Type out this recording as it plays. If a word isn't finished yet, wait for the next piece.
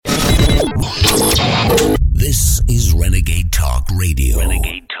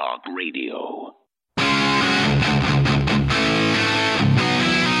Talk Radio. All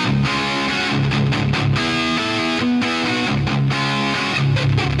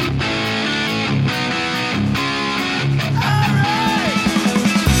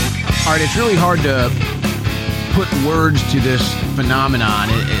right, it's really hard to put words to this phenomenon.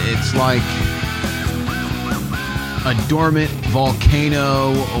 It's like a dormant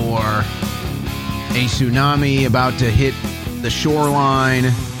volcano or a tsunami about to hit the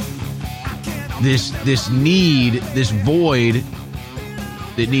shoreline. This need, this void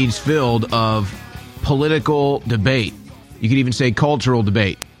that needs filled of political debate. You could even say cultural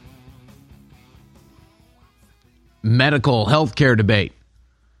debate. Medical, healthcare debate.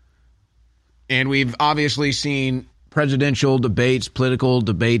 And we've obviously seen presidential debates, political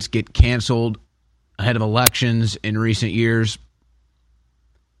debates get canceled ahead of elections in recent years.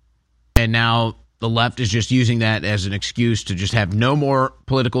 And now the left is just using that as an excuse to just have no more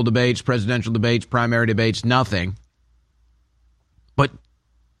political debates, presidential debates, primary debates, nothing. But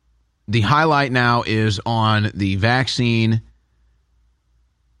the highlight now is on the vaccine,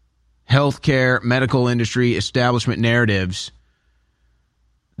 healthcare, medical industry, establishment narratives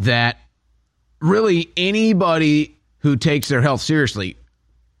that really anybody who takes their health seriously,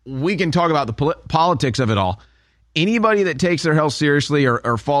 we can talk about the politics of it all. Anybody that takes their health seriously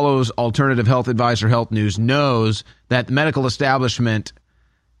or follows alternative health advice or health news knows that the medical establishment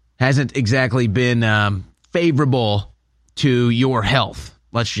hasn't exactly been favorable to your health,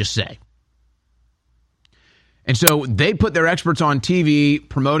 let's just say. And so they put their experts on TV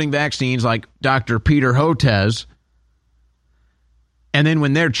promoting vaccines like Dr. Peter Hotez. And then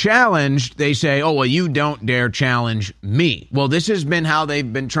when they're challenged, they say, oh, well, you don't dare challenge me. Well, this has been how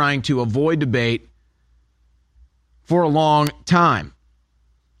they've been trying to avoid debate for a long time.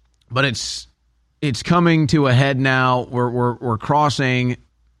 But it's coming to a head now. We're crossing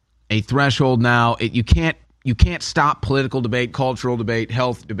a threshold now. You can't stop political debate, cultural debate,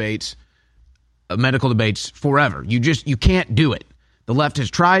 health debates, medical debates forever. You can't do it. The left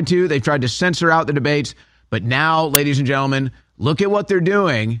has tried to. They've tried to censor out the debates. But now, ladies and gentlemen, look at what they're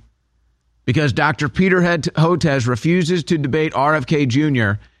doing, because Dr. Peter Hotez refuses to debate RFK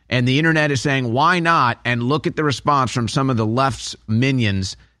Jr., and the internet is saying, why not? And look at the response from some of the left's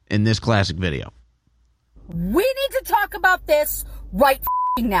minions in this classic video. We need to talk about this right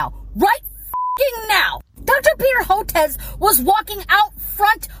now. Right now. Dr. Peter Hotez was walking out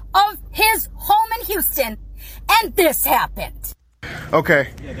front of his home in Houston, and this happened. Okay.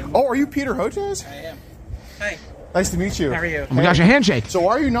 Oh, are you Peter Hotez? I am. Hi. Nice to meet you. How are you? Oh my gosh, a handshake. So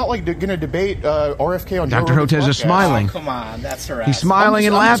why are you not going to debate RFK on Dr. Hotez is smiling. Oh, come on, that's harassment. He's smiling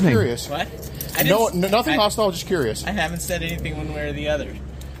and laughing. I'm just curious. What? Nothing hostile, just curious. I haven't said anything one way or the other.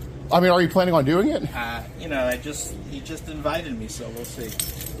 I mean, are you planning on doing it? He just invited me, so we'll see.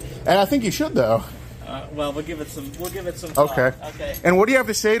 And I think you should, though. Well, we'll give it some thought. Okay. And what do you have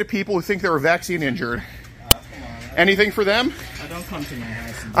to say to people who think they were vaccine injured? Come on. Anything for them? Don't come to my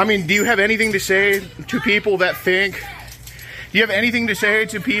house. I mean, do you have anything to say to people that think... Do you have anything to say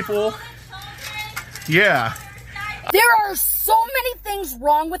to people? Yeah. There are so many things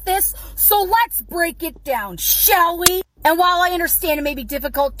wrong with this, so let's break it down, shall we? And while I understand it may be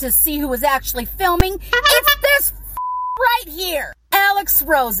difficult to see who was actually filming, it's this right here. Alex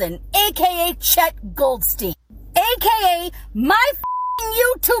Rosen, a.k.a. Chet Goldstein, a.k.a. my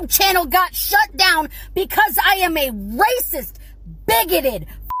YouTube channel got shut down because I am a racist, bigoted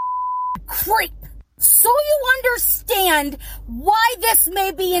creep. So you understand why this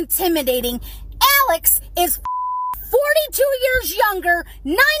may be intimidating. Alex is 42 years younger,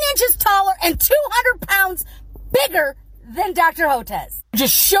 9 inches taller, and 200 pounds bigger than Dr. Hotez.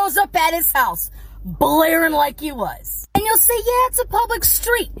 Just shows up at his house, blaring like he was. And you'll say, yeah, it's a public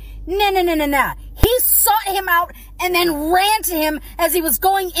street. No. He sought him out and then ran to him as he was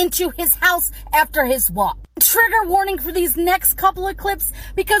going into his house after his walk. Trigger warning for these next couple of clips,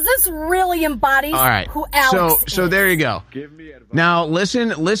 because this really embodies who Alex is. So there you go. Now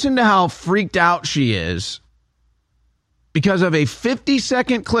listen to how freaked out she is because of a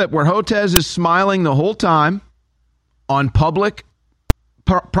 50-second clip where Hotez is smiling the whole time on public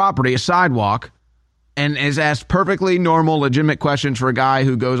property, a sidewalk, and is asked perfectly normal, legitimate questions for a guy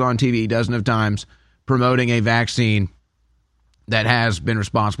who goes on TV dozens of times promoting a vaccine that has been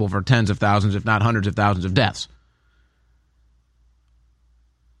responsible for tens of thousands, if not hundreds of thousands of deaths.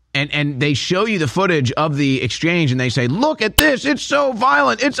 And they show you the footage of the exchange, and they say, look at this. It's so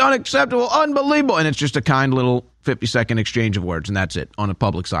violent. It's unacceptable, unbelievable. And it's just a kind little 50-second exchange of words, and that's it, on a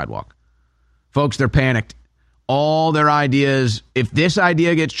public sidewalk. Folks, they're panicked. All their ideas, if this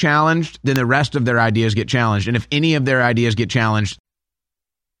idea gets challenged, then the rest of their ideas get challenged. And if any of their ideas get challenged,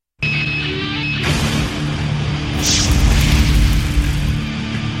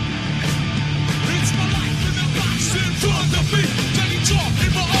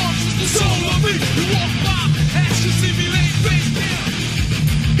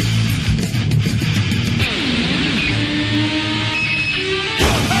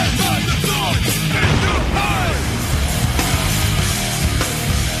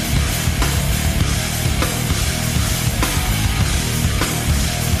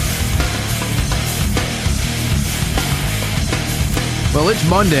 Well, it's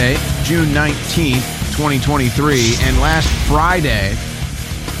Monday, June 19th, 2023, and last Friday,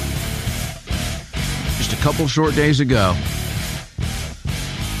 just a couple short days ago,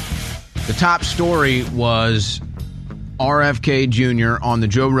 the top story was RFK Jr. on the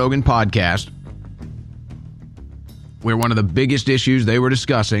Joe Rogan podcast, where one of the biggest issues they were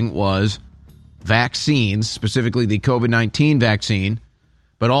discussing was vaccines, specifically the COVID-19 vaccine,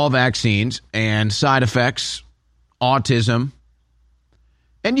 but all vaccines and side effects, autism,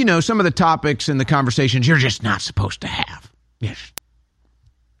 and, you know, some of the topics and the conversations you're just not supposed to have. Yes.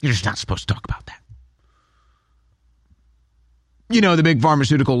 You're just not supposed to talk about that. You know, the big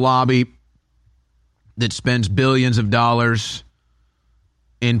pharmaceutical lobby that spends billions of dollars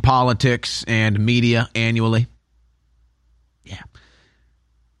in politics and media annually. Yeah.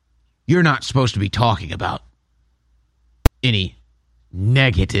 You're not supposed to be talking about any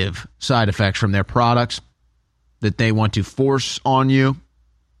negative side effects from their products that they want to force on you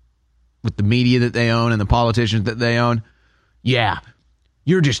with the media that they own and the politicians that they own. Yeah,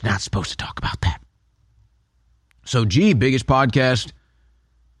 you're just not supposed to talk about that. So, biggest podcast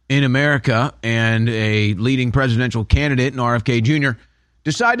in America and a leading presidential candidate in RFK Jr.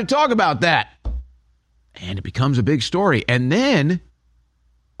 decide to talk about that. And it becomes a big story. And then,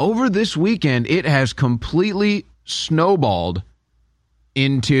 over this weekend, it has completely snowballed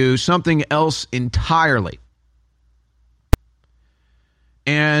into something else entirely.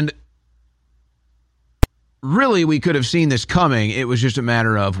 And really, we could have seen this coming. It was just a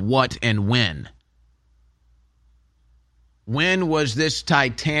matter of what and when. When was this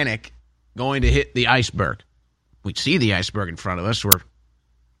Titanic going to hit the iceberg? We see the iceberg in front of us. We're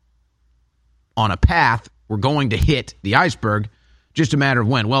on a path. We're going to hit the iceberg. Just a matter of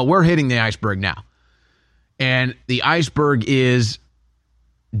when. Well, we're hitting the iceberg now. And the iceberg is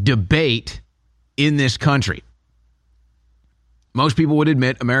debate in this country. Most people would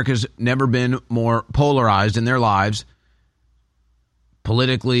admit America's never been more polarized in their lives,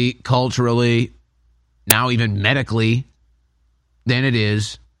 politically, culturally, now even medically, than it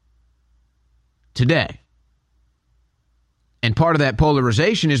is today. And part of that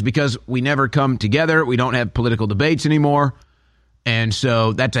polarization is because we never come together. We don't have political debates anymore. And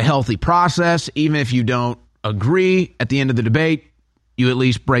so that's a healthy process. Even if you don't agree at the end of the debate, you at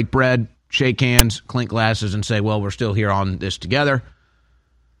least break bread, shake hands, clink glasses, and say, well, we're still here on this together.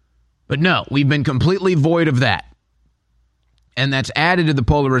 But no, we've been completely void of that. And that's added to the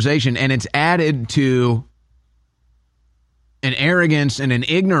polarization, and it's added to an arrogance and an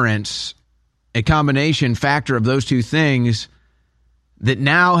ignorance, a combination factor of those two things that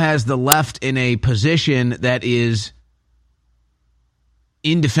now has the left in a position that is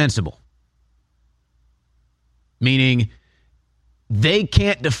indefensible. Meaning they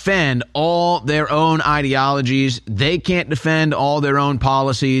can't defend all their own ideologies. They can't defend all their own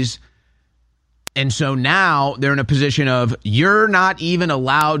policies. And so now they're in a position of you're not even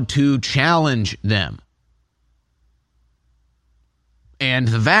allowed to challenge them. And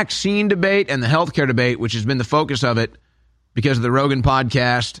the vaccine debate and the healthcare debate, which has been the focus of it because of the Rogan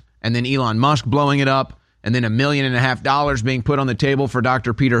podcast and then Elon Musk blowing it up and then $1.5 million being put on the table for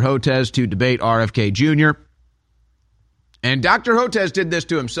Dr. Peter Hotez to debate RFK Jr. And Dr. Hotez did this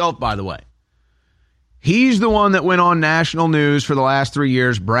to himself, by the way. He's the one that went on national news for the last 3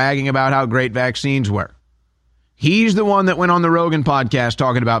 years bragging about how great vaccines were. He's the one that went on the Rogan podcast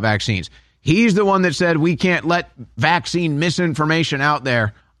talking about vaccines. He's the one that said we can't let vaccine misinformation out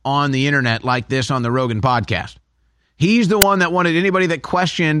there on the internet like this on the Rogan podcast. He's the one that wanted anybody that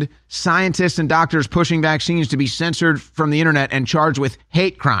questioned scientists and doctors pushing vaccines to be censored from the internet and charged with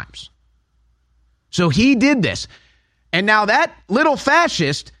hate crimes. So he did this. And now that little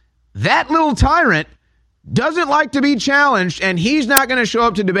fascist, that little tyrant, doesn't like to be challenged, and he's not going to show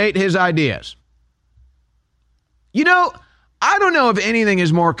up to debate his ideas. You know, I don't know if anything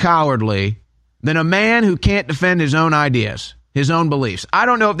is more cowardly than a man who can't defend his own ideas, his own beliefs. I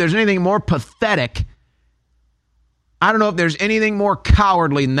don't know if there's anything more pathetic. I don't know if there's anything more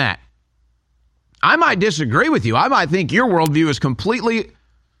cowardly than that. I might disagree with you. I might think your worldview is completely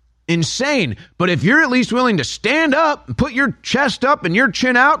insane. But if you're at least willing to stand up and put your chest up and your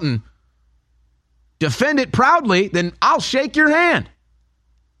chin out and defend it proudly, then I'll shake your hand.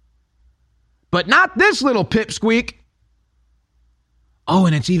 But not this little pipsqueak. Oh,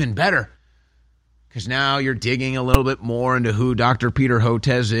 and it's even better because now you're digging a little bit more into who Dr. Peter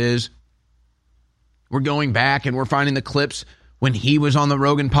Hotez is. We're going back and we're finding the clips when he was on the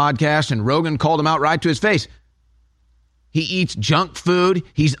Rogan podcast and Rogan called him out right to his face. He eats junk food.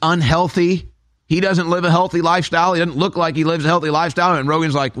 He's unhealthy. He doesn't live a healthy lifestyle. He doesn't look like he lives a healthy lifestyle. And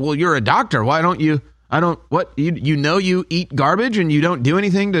Rogan's like, well, you're a doctor. Why don't you You know you eat garbage and you don't do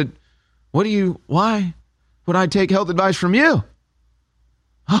anything to, why would I take health advice from you?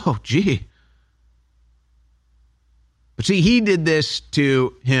 Oh, gee. But see, he did this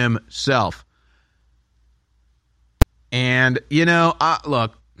to himself. And,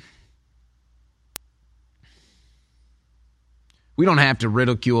 look, we don't have to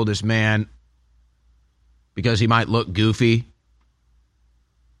ridicule this man because he might look goofy.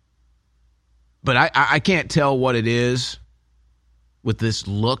 But I can't tell what it is with this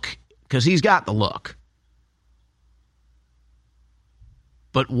look, because he's got the look.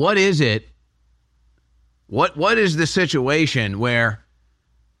 But what is it? What is the situation where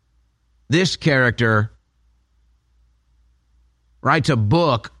this character writes a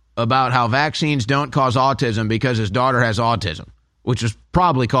book about how vaccines don't cause autism because his daughter has autism, which is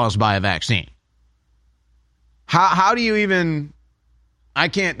probably caused by a vaccine? How do you even? I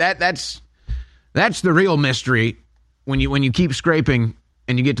can't. That's the real mystery. When you keep scraping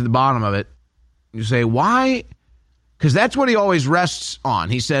and you get to the bottom of it, you say, why? Because that's what he always rests on.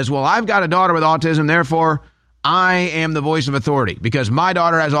 He says, well, I've got a daughter with autism, therefore I am the voice of authority because my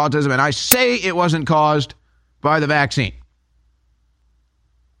daughter has autism and I say it wasn't caused by the vaccine.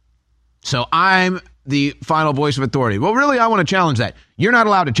 So I'm the final voice of authority. Well, really, I want to challenge that. You're not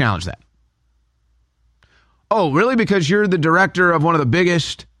allowed to challenge that. Oh, really? Because you're the director of one of the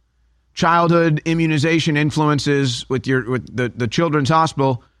biggest childhood immunization influences with the Children's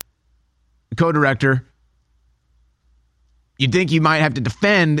Hospital, co-director, you'd think you might have to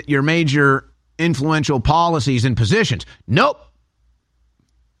defend your major influential policies and positions. Nope.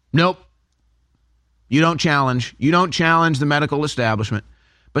 You don't challenge the medical establishment.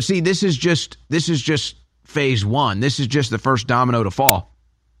 But see, this is just phase one. This is just the first domino to fall.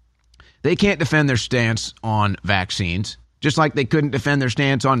 They can't defend their stance on vaccines, just like they couldn't defend their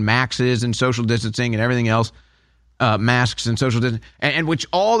stance on maxes and social distancing and everything else, masks and social distancing, and which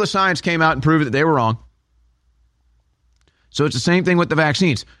all the science came out and proved that they were wrong. So it's the same thing with the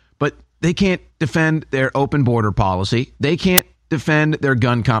vaccines. But they can't defend their open border policy. They can't defend their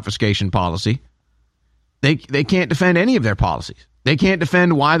gun confiscation policy. They can't defend any of their policies. They can't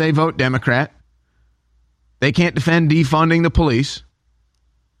defend why they vote Democrat. They can't defend defunding the police.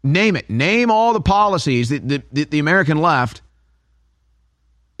 Name it. Name all the policies that the American left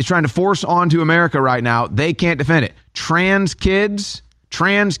is trying to force onto America right now. They can't defend it. Trans kids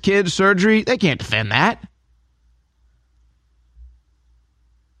surgery, they can't defend that.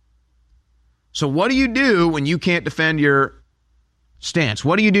 So what do you do when you can't defend your stance?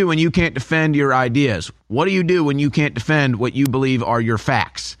 What do you do when you can't defend your ideas? What do you do when you can't defend what you believe are your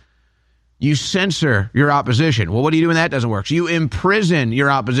facts? You censor your opposition. Well, what do you do when that doesn't work? So you imprison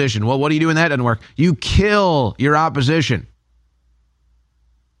your opposition. Well, what do you do when that doesn't work? You kill your opposition.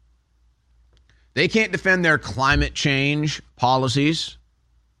 They can't defend their climate change policies.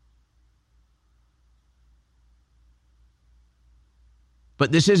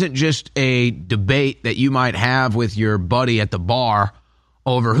 But this isn't just a debate that you might have with your buddy at the bar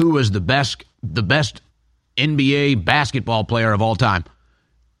over who was the best NBA basketball player of all time.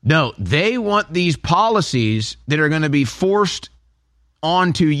 No, they want these policies that are going to be forced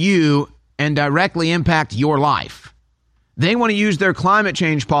onto you and directly impact your life. They want to use their climate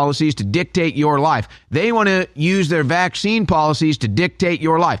change policies to dictate your life. They want to use their vaccine policies to dictate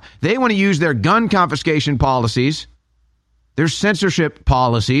your life. They want to use their gun confiscation policies, their censorship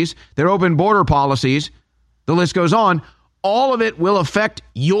policies, their open border policies. The list goes on. All of it will affect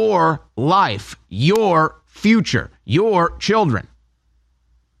your life, your future, your children.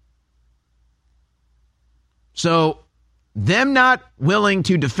 So them not willing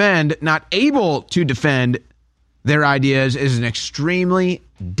to defend, not able to defend their ideas is an extremely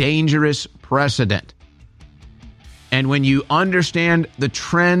dangerous precedent. And when you understand the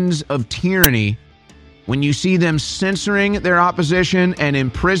trends of tyranny, when you see them censoring their opposition and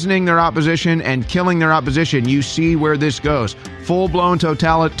imprisoning their opposition and killing their opposition, you see where this goes. Full-blown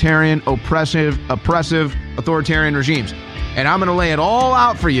totalitarian, oppressive, authoritarian regimes. And I'm going to lay it all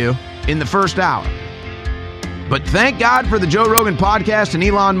out for you in the first hour. But thank God for the Joe Rogan podcast and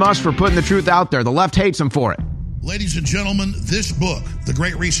Elon Musk for putting the truth out there. The left hates him for it. Ladies and gentlemen, this book, The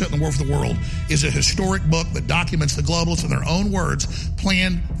Great Reset and the War for the World, is a historic book that documents the globalists in their own words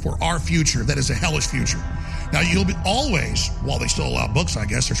plan for our future. That is a hellish future. Now, you'll be always, while they still allow books, I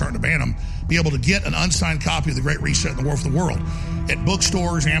guess, they're starting to ban them, be able to get an unsigned copy of The Great Reset and the War for the World at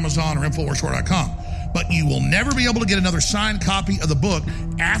bookstores, Amazon, or InfoWarsStore.com. But you will never be able to get another signed copy of the book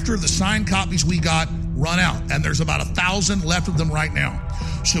after the signed copies we got run out. And there's about 1,000 left of them right now.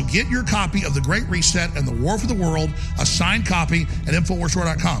 So get your copy of The Great Reset and The War for the World, a signed copy at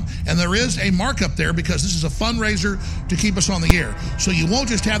InfoWarsStore.com. And there is a markup there because this is a fundraiser to keep us on the air. So you won't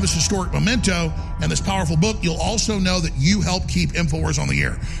just have this historic memento and this powerful book, you'll also know that you help keep InfoWars on the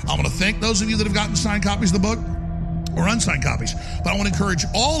air. I'm going to thank those of you that have gotten signed copies of the book or unsigned copies. But I want to encourage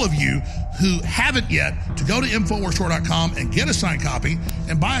all of you who haven't yet to go to InfoWarsStore.com and get a signed copy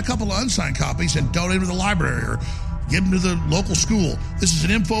and buy a couple of unsigned copies and donate them to the library or give them to the local school. This is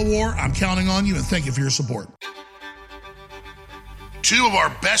an InfoWar. I'm counting on you, and thank you for your support. 2 of our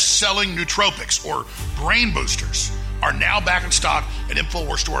best-selling nootropics, or brain boosters, are now back in stock at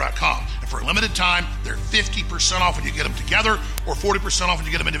InfoWarsStore.com. And for a limited time, they're 50% off when you get them together or 40% off when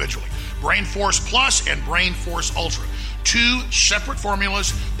you get them individually. Brain Force Plus and Brain Force Ultra. 2 separate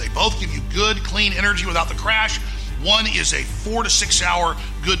formulas. They both give you good, clean energy without the crash. One is a 4 to 6 hour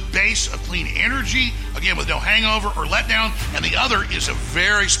good base of clean energy, again with no hangover or letdown, and the other is a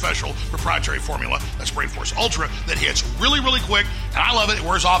very special proprietary formula, that's Brain Force Ultra, that hits really, really quick, and I love it. It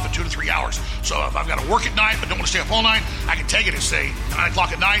wears off in 2 to 3 hours. So if I've got to work at night but don't want to stay up all night, I can take it at, say, 9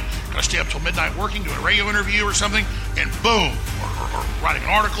 o'clock at night, got to stay up till midnight working, doing a radio interview or something, and boom, or writing an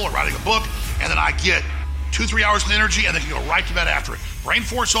article or writing a book, and then I get 2-3 hours of energy, and then you go right to bed after it. Brain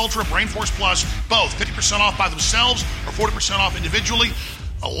Force Ultra, Brain Force Plus, both 50% off by themselves or 40% off individually.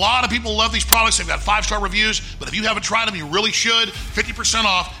 A lot of people love these products. They've got 5-star reviews, but if you haven't tried them, you really should. 50%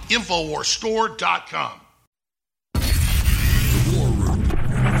 off, InfoWarsStore.com. The War Room,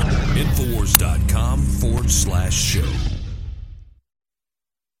 InfoWars.com/show.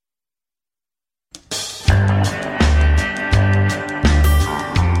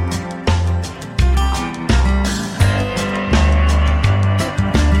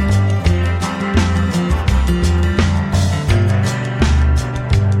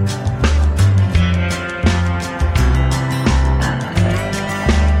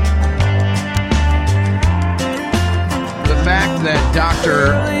 That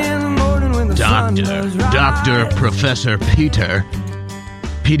Dr. Professor Peter,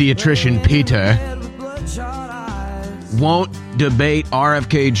 pediatrician Peter, won't debate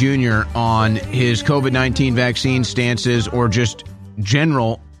RFK Jr. on his COVID-19 vaccine stances or just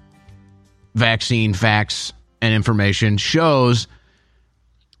general vaccine facts and information shows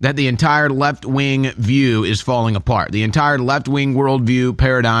that the entire left-wing view is falling apart. The entire left-wing worldview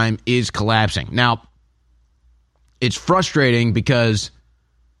paradigm is collapsing. Now, it's frustrating because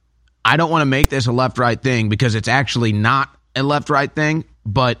I don't want to make this a left-right thing because it's actually not a left-right thing,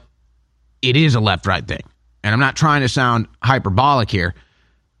 but it is a left-right thing. And I'm not trying to sound hyperbolic here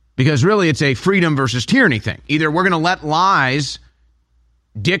because really it's a freedom versus tyranny thing. Either we're going to let lies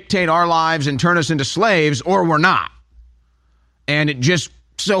dictate our lives and turn us into slaves, or we're not. And it just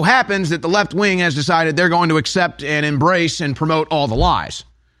so happens that the left wing has decided they're going to accept and embrace and promote all the lies.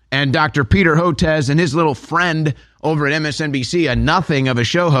 And Dr. Peter Hotez and his little friend over at MSNBC, a nothing of a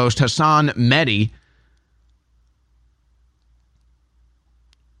show host, Hassan Mehdi,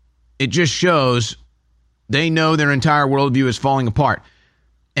 it just shows they know their entire worldview is falling apart.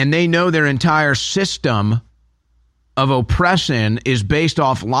 And they know their entire system of oppression is based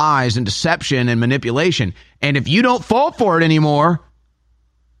off lies and deception and manipulation. And if you don't fall for it anymore,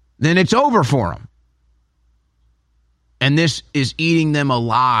 then it's over for them. And this is eating them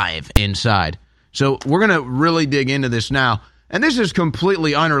alive inside. So we're going to really dig into this now. And this is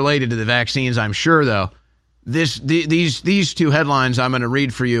completely unrelated to the vaccines, I'm sure, though. These 2 headlines I'm going to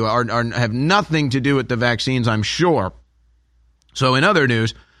read for you have nothing to do with the vaccines, I'm sure. So in other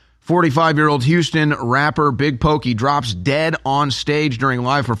news, 45-year-old Houston rapper Big Pokey drops dead on stage during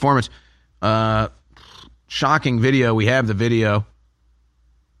live performance. Shocking video. We have the video.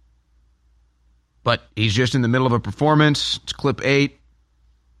 But he's just in the middle of a performance. It's clip 8.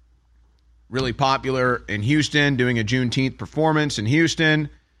 Really popular in Houston, doing a Juneteenth performance in Houston.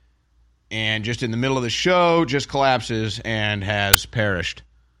 And just in the middle of the show, just collapses and has perished.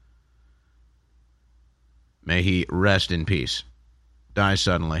 May he rest in peace. Die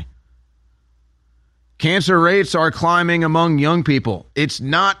suddenly. Cancer rates are climbing among young people. It's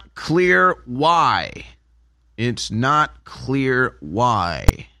not clear why. It's not clear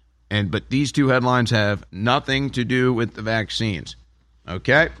why. But these 2 headlines have nothing to do with the vaccines.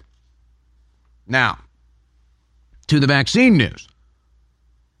 Okay? Now, to the vaccine news.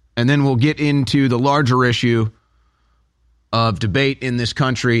 And then we'll get into the larger issue of debate in this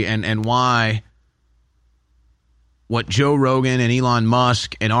country and why what Joe Rogan and Elon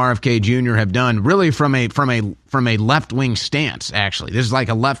Musk and RFK Jr. have done, really from a left-wing stance, actually. This is like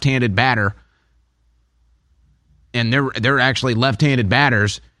a left-handed batter. And they're actually left-handed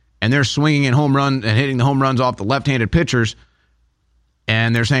batters. And they're swinging in home run and hitting the home runs off the left-handed pitchers.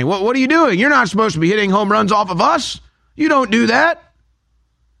 And they're saying, what are you doing? You're not supposed to be hitting home runs off of us. You don't do that.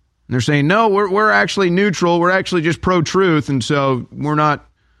 And they're saying, no, we're actually neutral. We're actually just pro-truth. And so we're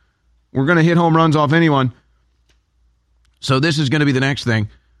going to hit home runs off anyone. So this is going to be the next thing.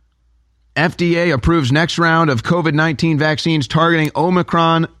 FDA approves next round of COVID-19 vaccines targeting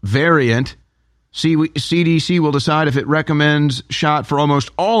Omicron variant. CDC will decide if it recommends shot for almost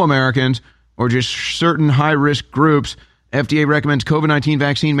all Americans or just certain high-risk groups. FDA recommends COVID-19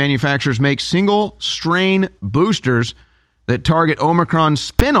 vaccine manufacturers make single-strain boosters that target Omicron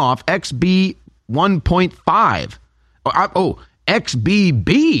spinoff XB1.5.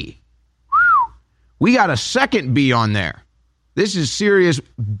 XBB. We got a second B on there. This is serious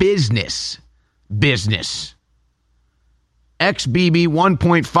business. XBB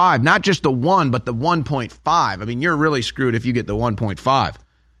 1.5, not just the 1, but the 1.5. I mean, you're really screwed if you get the 1.5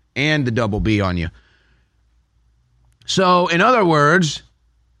 and the double B on you. So, in other words,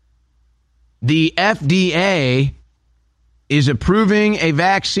 the FDA is approving a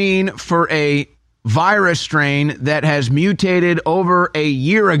vaccine for a virus strain that has mutated over a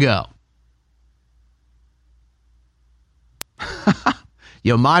year ago.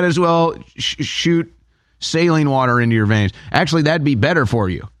 You might as well shoot saline water into your veins. Actually, that'd be better for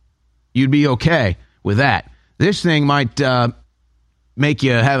you. You'd be okay with that. This thing might make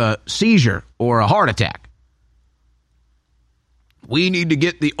you have a seizure or a heart attack. We need to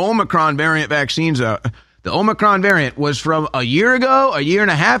get the Omicron variant vaccines. The Omicron variant was from a year ago, a year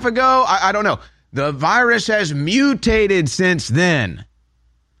and a half ago. I don't know. The virus has mutated since then.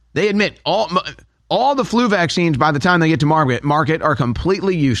 They admit all the flu vaccines by the time they get to market are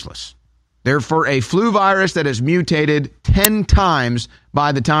completely useless. They're for a flu virus that has mutated 10 times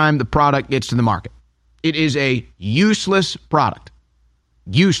by the time the product gets to the market. It is a useless product.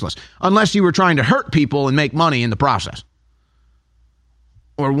 Useless. Unless you were trying to hurt people and make money in the process.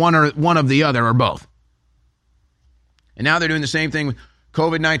 Or one of the other or both. And now they're doing the same thing with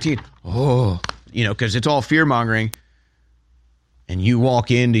COVID-19. Because it's all fear-mongering. And you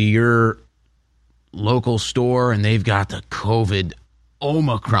walk into your local store and they've got the COVID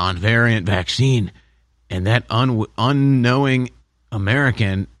Omicron variant vaccine, and that unknowing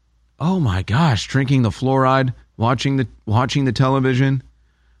American, oh my gosh, drinking the fluoride, watching the television.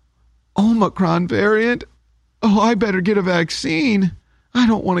 Omicron variant? Oh, I better get a vaccine. I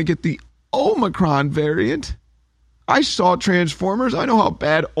don't want to get the Omicron variant. I saw Transformers. I know how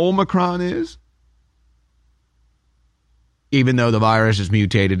bad Omicron is. Even though the virus is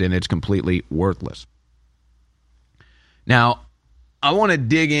mutated and it's completely worthless. Now, I want to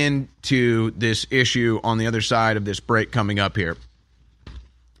dig into this issue on the other side of this break coming up here.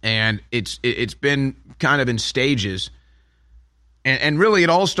 And it's been kind of in stages. And really it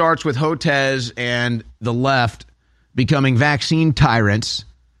all starts with Hotez and the left becoming vaccine tyrants.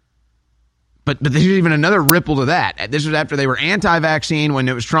 But there's even another ripple to that. This was after they were anti-vaccine when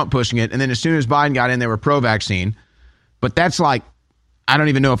it was Trump pushing it. And then as soon as Biden got in, they were pro-vaccine. But that's like, I don't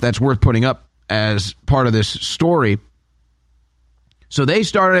even know if that's worth putting up as part of this story. So they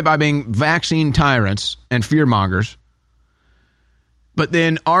started it by being vaccine tyrants and fearmongers. But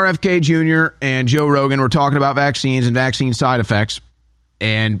then RFK Jr. and Joe Rogan were talking about vaccines and vaccine side effects.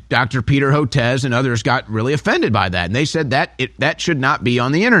 And Dr. Peter Hotez and others got really offended by that. And they said that should not be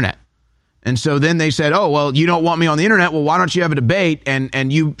on the internet. And so then they said, oh, well, you don't want me on the internet. Well, why don't you have a debate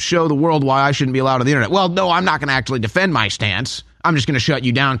and you show the world why I shouldn't be allowed on the internet? Well, no, I'm not going to actually defend my stance. I'm just going to shut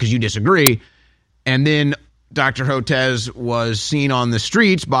you down because you disagree. And then Dr. Hotez was seen on the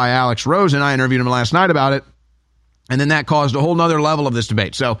streets by Alex Rosen. I interviewed him last night about it. And then that caused a whole nother level of this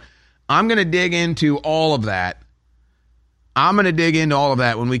debate. So I'm going to dig into all of that.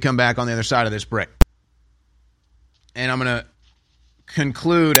 When we come back on the other side of this break. And I'm going to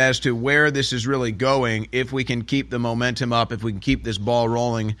conclude as to where this is really going, if we can keep the momentum up, if we can keep this ball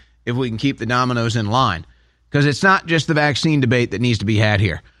rolling, if we can keep the dominoes in line. Because it's not just the vaccine debate that needs to be had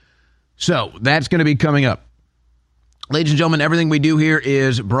here. So that's going to be coming up. Ladies and gentlemen, everything we do here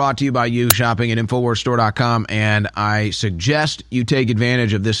is brought to you by you shopping at InfoWarsStore.com, and I suggest you take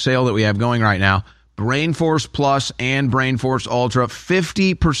advantage of this sale that we have going right now. BrainForce Plus and BrainForce Ultra,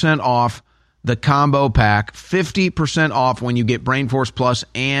 50% off the combo pack, 50% off when you get BrainForce Plus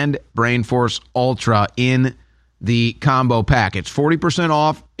and BrainForce Ultra in the combo pack. It's 40%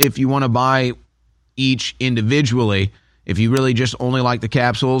 off if you want to buy each individually. If you really just only like the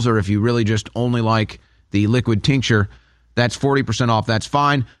capsules, or if you really just only like the liquid tincture, that's 40% off. That's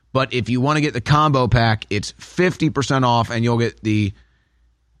fine. But if you want to get the combo pack, it's 50% off, and you'll get the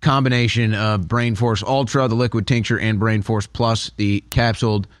combination of BrainForce Ultra, the liquid tincture, and BrainForce Plus, the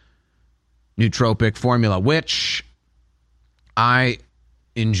capsuled nootropic formula, which I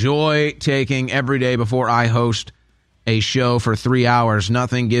enjoy taking every day before I host a show for 3 hours.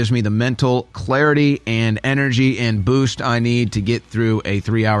 Nothing gives me the mental clarity and energy and boost I need to get through a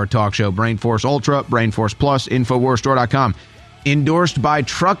 3-hour talk show. Brain Force Ultra, Brain Force Plus, InfoWarsStore.com. Endorsed by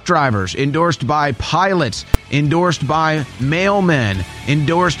truck drivers, endorsed by pilots, endorsed by mailmen,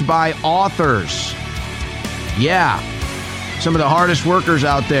 endorsed by authors. Yeah, some of the hardest workers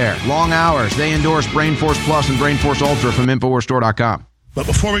out there, long hours, they endorse Brain Force Plus and Brain Force Ultra from InfoWarsStore.com. But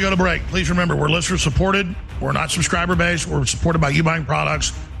before we go to break, please remember, we're listener supported. We're not subscriber based. We're supported by you buying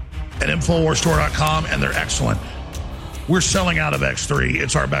products at InfoWarsStore.com, and they're excellent. We're selling out of X3.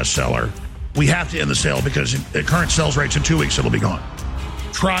 It's our best seller. We have to end the sale because at current sales rates in 2 weeks, it'll be gone.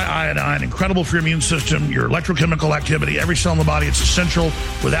 Try iodine, incredible for your immune system, your electrochemical activity, every cell in the body. It's essential.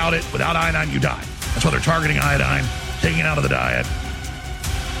 Without it, without iodine, you die. That's why they're targeting iodine, taking it out of the diet.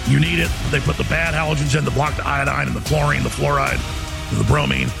 You need it. They put the bad halogens in to block the iodine and the chlorine, the fluoride, and the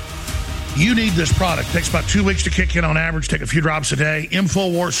bromine. You need this product. It takes about 2 weeks to kick in on average. Take a few drops a day.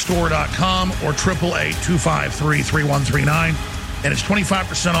 InfoWarsStore.com or 888-253-3139. And it's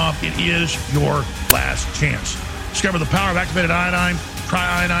 25% off. It is your last chance. Discover the power of activated iodine.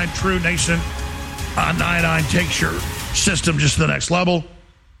 Try iodine. True nascent iodine takes your system just to the next level.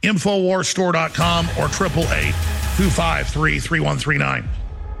 InfoWarsStore.com or 888-253-3139.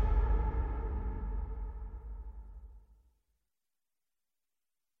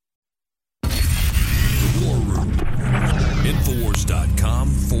 The War Room.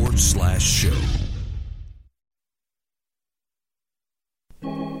 Infowars.com/show.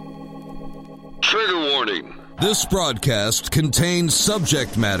 Trigger warning. This broadcast contains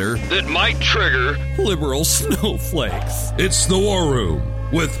subject matter That might trigger liberal snowflakes. It's The War Room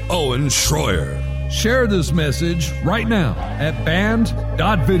with Owen Schroyer. Share this message right now at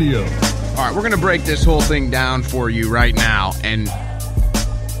band.video. All right, we're going to break this whole thing down for you right now. And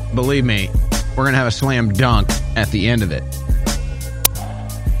believe me, we're going to have a slam dunk at the end of it.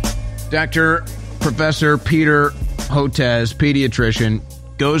 Professor Peter Hotez, pediatrician,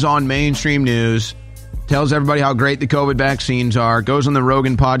 goes on mainstream news, tells everybody how great the COVID vaccines are, goes on the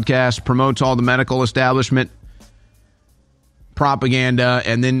Rogan podcast, promotes all the medical establishment propaganda,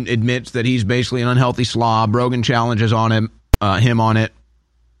 and then admits that he's basically an unhealthy slob. Rogan challenges on him on it.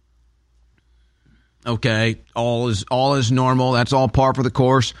 Okay, all is normal. That's all par for the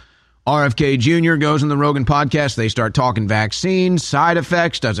course. RFK Jr. goes on the Rogan podcast. They start talking vaccines, side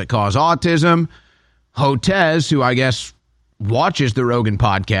effects. Does it cause autism? Hotez, who I guess watches the Rogan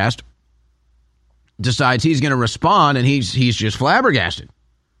podcast, decides he's going to respond, and he's just flabbergasted.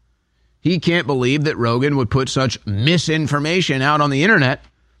 He can't believe that Rogan would put such misinformation out on the internet,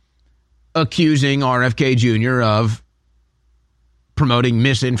 accusing RFK Jr. of promoting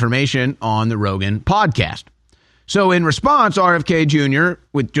misinformation on the Rogan podcast. So in response, RFK Jr.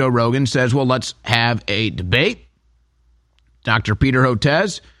 with Joe Rogan says, well, let's have a debate. Dr. Peter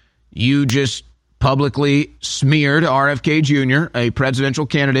Hotez, you just publicly smeared RFK Jr., a presidential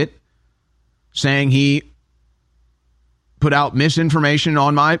candidate, saying he put out misinformation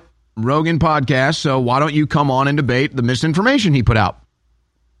on my Rogan podcast, so why don't you come on and debate the misinformation he put out?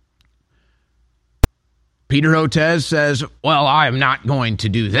 Peter Hotez says, well, I am not going to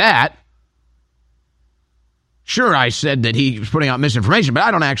do that. Sure, I said that he was putting out misinformation, but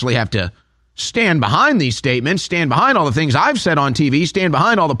I don't actually have to stand behind these statements, stand behind all the things I've said on TV, stand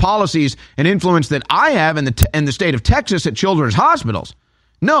behind all the policies and influence that I have in the state of Texas at children's hospitals.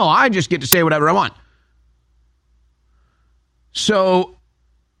 No, I just get to say whatever I want. So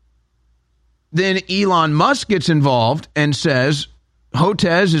then Elon Musk gets involved and says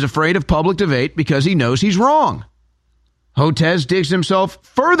Hotez is afraid of public debate because he knows he's wrong. Hotez digs himself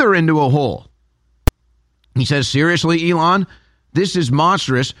further into a hole. He says, seriously, Elon, this is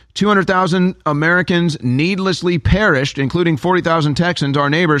monstrous. 200,000 Americans needlessly perished, including 40,000 Texans, our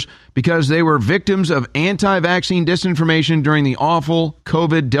neighbors, because they were victims of anti-vaccine disinformation during the awful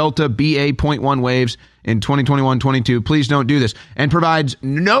COVID Delta BA.1 waves in 2021-22. Please don't do this. And provides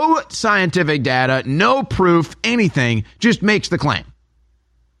no scientific data, no proof, anything, just makes the claim.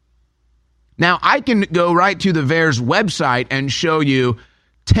 Now, I can go right to the VAERS website and show you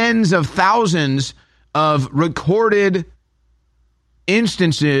tens of thousands of recorded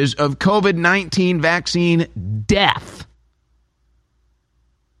instances of COVID-19 vaccine death.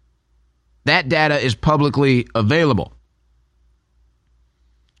 That data is publicly available.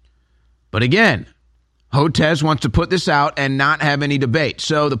 But again, Hotez wants to put this out and not have any debate.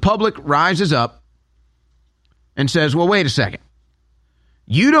 So the public rises up and says, well, wait a second.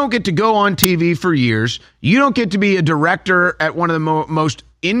 You don't get to go on TV for years. You don't get to be a director at one of the most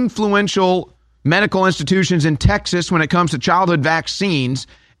influential medical institutions in Texas when it comes to childhood vaccines,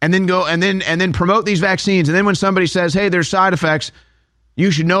 and then promote these vaccines. And then when somebody says, hey, there's side effects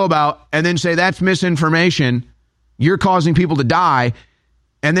you should know about, and then say that's misinformation, you're causing people to die.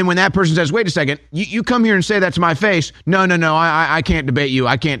 And then when that person says, wait a second, you come here and say that to my face. No, I can't debate you.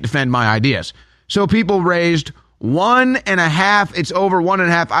 I can't defend my ideas. So people raised $1.5. It's over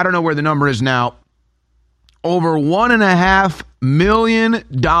 $1.5. I don't know where the number is now. Over $1.5 million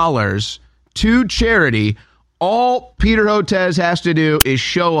to charity. All Peter Hotez has to do is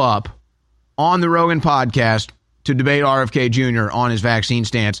show up on the Rogan podcast to debate RFK Jr. on his vaccine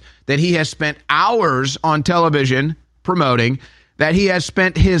stance that he has spent hours on television promoting, that he has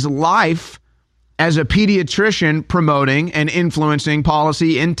spent his life as a pediatrician promoting and influencing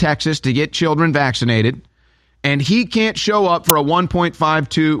policy in Texas to get children vaccinated. And he can't show up for a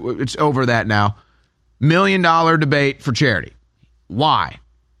 $1.52, it's over that now, $1 million debate for charity. Why?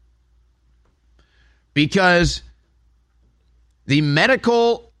 Because the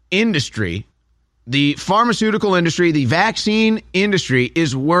medical industry, the pharmaceutical industry, the vaccine industry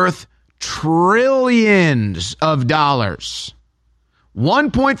is worth trillions of dollars.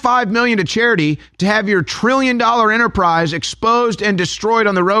 $1.5 million to charity to have your $1 trillion enterprise exposed and destroyed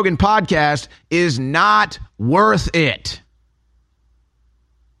on the Rogan podcast is not worth it.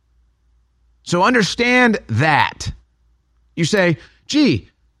 So understand that. You say, gee,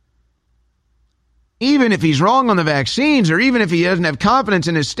 even if he's wrong on the vaccines, or even if he doesn't have confidence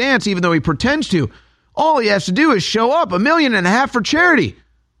in his stance, even though he pretends to, all he has to do is show up, $1.5 million for charity.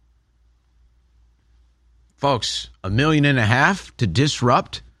 Folks, $1.5 million to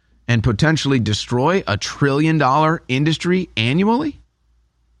disrupt and potentially destroy a $1 trillion industry annually?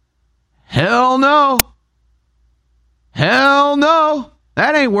 Hell no. Hell no.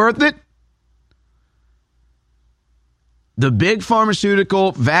 That ain't worth it. The big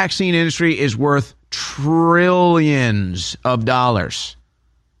pharmaceutical vaccine industry is worth trillions of dollars.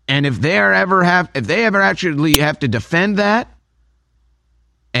 And if they ever actually have to defend that,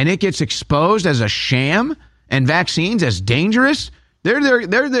 and it gets exposed as a sham and vaccines as dangerous, their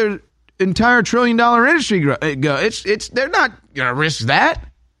entire $1 trillion industry they're not going to risk that.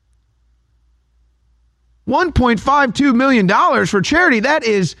 $1.52 million for charity, that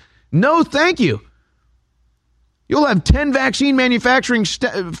is no thank you. You'll have 10 vaccine manufacturers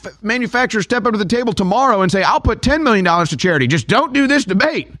step up to the table tomorrow and say, I'll put $10 million to charity. Just don't do this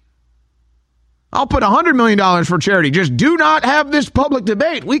debate. I'll put $100 million for charity. Just do not have this public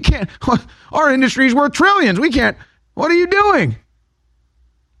debate. We can't. Our industry's worth trillions. We can't. What are you doing?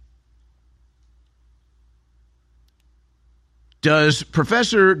 Does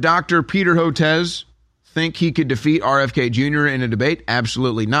Professor Dr. Peter Hotez think he could defeat RFK Jr. in a debate?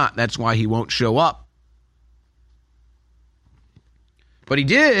 Absolutely not. That's why he won't show up. But he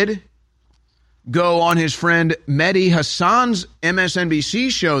did go on his friend Mehdi Hasan's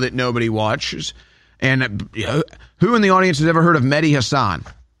MSNBC show that nobody watches. And who in the audience has ever heard of Mehdi Hasan?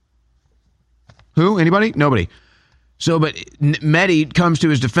 Who? Anybody? Nobody. So, but Mehdi comes to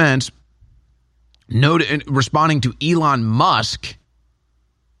his defense, responding to Elon Musk.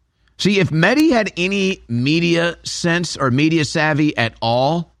 See, if Mehdi had any media sense or media savvy at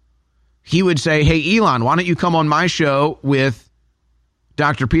all, he would say, hey, Elon, why don't you come on my show with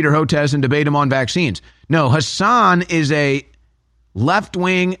Dr. Peter Hotez and debate him on vaccines? No, Hasan is a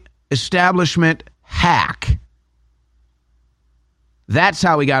left-wing establishment hack. That's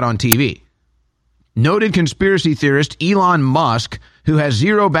how he got on TV. Noted conspiracy theorist Elon Musk, who has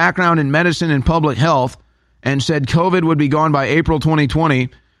zero background in medicine and public health and said COVID would be gone by April 2020,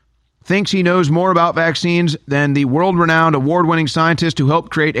 thinks he knows more about vaccines than the world-renowned award-winning scientist who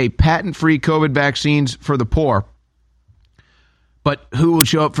helped create a patent-free COVID vaccines for the poor. But who would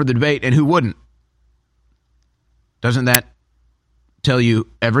show up for the debate and who wouldn't? Doesn't that tell you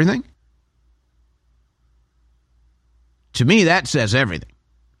everything? To me, that says everything.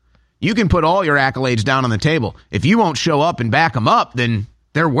 You can put all your accolades down on the table. If you won't show up and back them up, then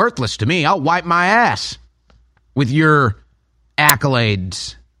they're worthless to me. I'll wipe my ass with your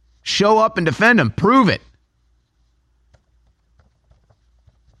accolades. Show up and defend them. Prove it.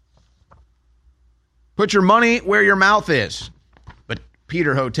 Put your money where your mouth is.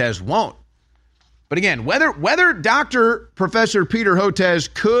 Peter Hotez won't. But again, whether Dr. Professor Peter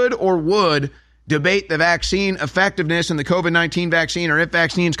Hotez could or would debate the vaccine effectiveness in the COVID-19 vaccine, or if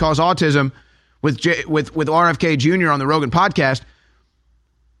vaccines cause autism with RFK Jr. on the Rogan podcast,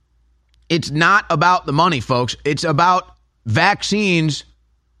 it's not about the money, folks. It's about vaccines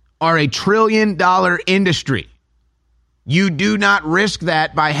are $1 trillion industry. You do not risk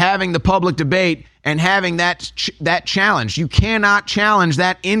that by having the public debate and having that challenge. You cannot challenge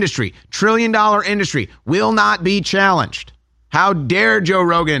that industry. $1 trillion industry will not be challenged. How dare Joe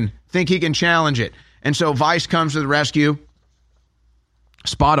Rogan think he can challenge it? And so Vice comes to the rescue.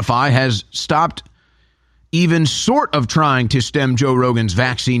 Spotify has stopped even sort of trying to stem Joe Rogan's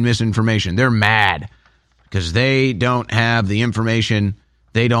vaccine misinformation. They're mad because they don't have the information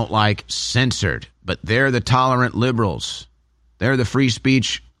they don't like censored. But they're the tolerant liberals. They're the free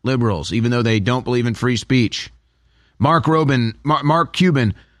speech liberals, even though they don't believe in free speech. Mark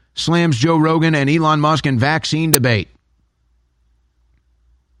Cuban slams Joe Rogan and Elon Musk in vaccine debate.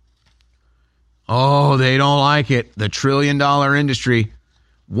 Oh, they don't like it. The $1 trillion industry.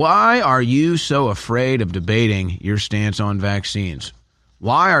 Why are you so afraid of debating your stance on vaccines?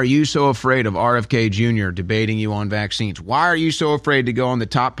 Why are you so afraid of RFK Jr. debating you on vaccines? Why are you so afraid to go on the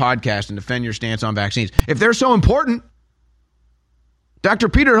top podcast and defend your stance on vaccines? If they're so important, Dr.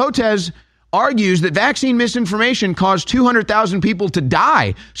 Peter Hotez argues that vaccine misinformation caused 200,000 people to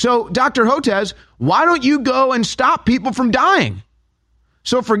die. So, Dr. Hotez, why don't you go and stop people from dying?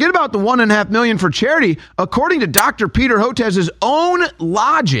 So forget about the 1.5 million for charity. According to Dr. Peter Hotez's own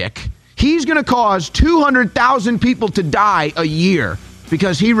logic, he's going to cause 200,000 people to die a year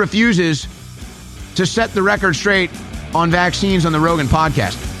because he refuses to set the record straight on vaccines on the Rogan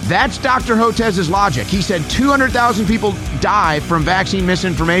podcast. That's Dr. Hotez's logic. He said 200,000 people die from vaccine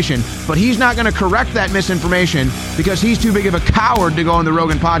misinformation, but he's not going to correct that misinformation because he's too big of a coward to go on the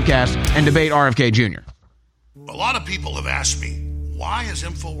Rogan podcast and debate RFK Jr. A lot of people have asked me, why is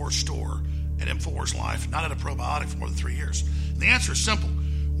InfoWars Store and InfoWars Life not at a probiotic for more than 3 years? And the answer is simple.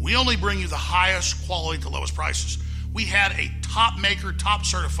 We only bring you the highest quality at the lowest prices. We had a top maker, top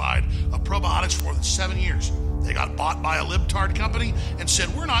certified of probiotics for more than 7 years. They got bought by a libtard company and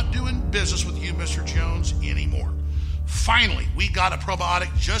said, we're not doing business with you, Mr. Jones, anymore. Finally, we got a probiotic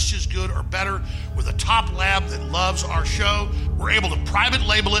just as good or better with a top lab that loves our show. We're able to private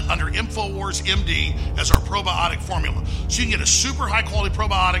label it under InfoWars MD as our probiotic formula. So you can get a super high quality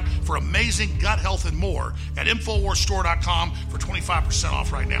probiotic for amazing gut health and more at InfoWarsStore.com for 25%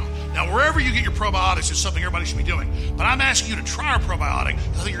 off right now. Now, wherever you get your probiotics is something everybody should be doing. But I'm asking you to try our probiotic. I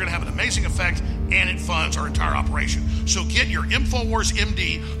think you're going to have an amazing effect and it funds our entire operation. So get your InfoWars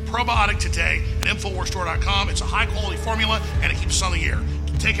MD probiotic today at InfoWarsStore.com. It's a high quality formula and it keeps us on the air.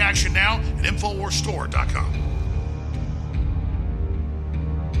 Take action now at InfoWarsStore.com.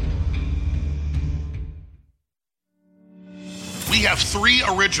 We have 3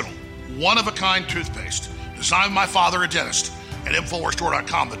 original, one-of-a-kind toothpaste designed by my father, a dentist, at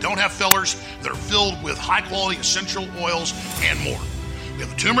InfoWarsStore.com that don't have fillers, that are filled with high-quality essential oils and more. We have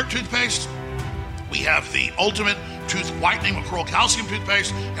the turmeric toothpaste, we have the ultimate tooth whitening macroyal calcium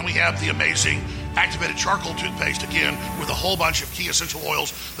toothpaste, and we have the amazing activated charcoal toothpaste, again, with a whole bunch of key essential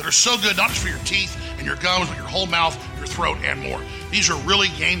oils that are so good, not just for your teeth and your gums, but your whole mouth, your throat, and more. These are really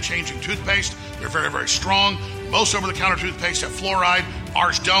game-changing toothpaste. They're very, very strong. Most over-the-counter toothpaste have fluoride.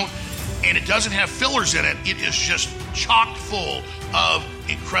 Ours don't. And it doesn't have fillers in it. It is just chock full of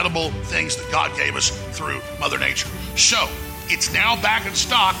incredible things that God gave us through Mother Nature. So, it's now back in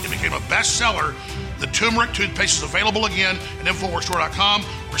stock. It became a bestseller. The turmeric toothpaste is available again at InfoWarsStore.com.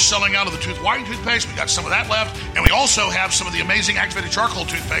 We're selling out of the tooth whitening toothpaste. We got some of that left. And we also have some of the amazing activated charcoal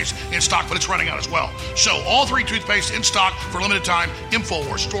toothpaste in stock, but it's running out as well. So all 3 toothpaste in stock for a limited time,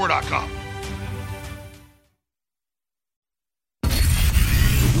 InfoWarsStore.com.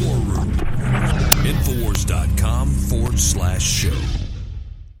 The War Room. InfoWars.com/show.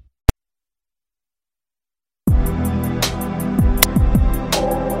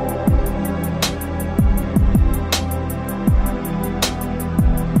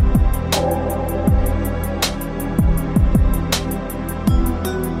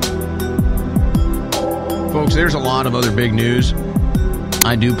 Folks, there's a lot of other big news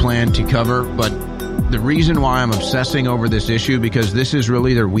I do plan to cover, but the reason why I'm obsessing over this issue, because this is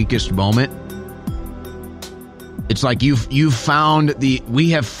really their weakest moment. It's like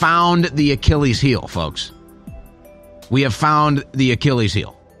we have found the Achilles heel, folks. We have found the Achilles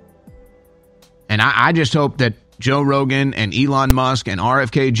heel. And I just hope that Joe Rogan and Elon Musk and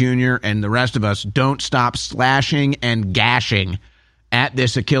RFK Jr. and the rest of us don't stop slashing and gashing at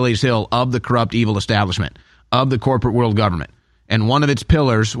this Achilles heel of the corrupt, evil establishment, of the corporate world government. And one of its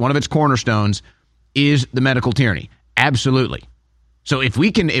pillars, one of its cornerstones is the medical tyranny. Absolutely. So if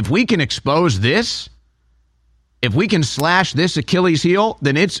we can expose this, if we can slash this Achilles heel,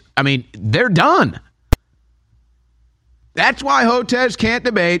 then they're done. That's why Hotez can't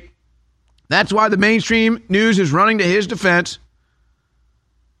debate. That's why the mainstream news is running to his defense.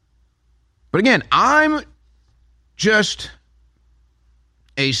 But again, I'm just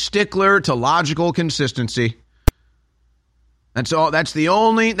a stickler to logical consistency. That's all. That's the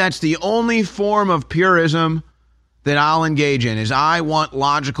only form of purism that I'll engage in, is I want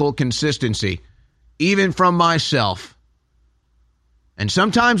logical consistency, even from myself. And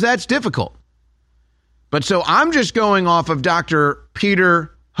sometimes that's difficult. But so I'm just going off of Dr.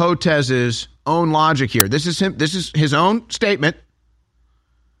 Peter Hotez's own logic here. This is his own statement.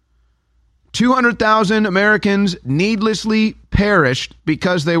 200,000 Americans needlessly perished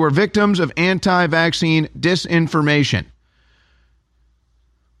because they were victims of anti-vaccine disinformation.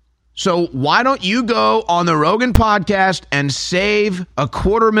 So why don't you go on the Rogan podcast and save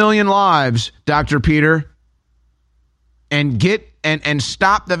 250,000 lives, Dr. Peter, and get and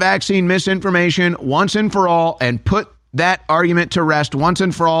stop the vaccine misinformation once and for all, and put that argument to rest once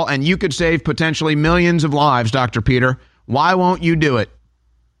and for all, and you could save potentially millions of lives, Dr. Peter. Why won't you do it?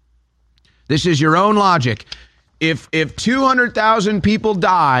 This is your own logic. If 200,000 people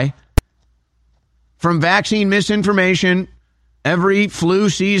die from vaccine misinformation every flu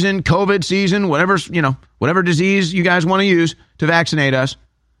season, COVID season, whatever disease you guys want to use to vaccinate us,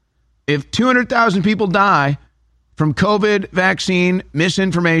 if 200,000 people die from COVID vaccine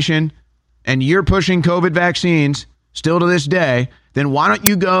misinformation, and you're pushing COVID vaccines still to this day, then why don't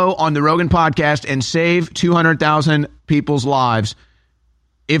you go on the Rogan podcast and save 200,000 people's lives,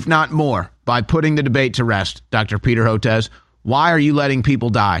 if not more, by putting the debate to rest, Dr. Peter Hotez? Why are you letting people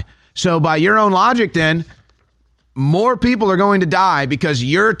die? So by your own logic, then, more people are going to die because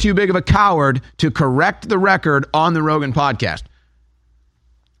you're too big of a coward to correct the record on the Rogan podcast.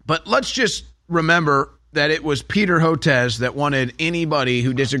 But let's just remember that it was Peter Hotez that wanted anybody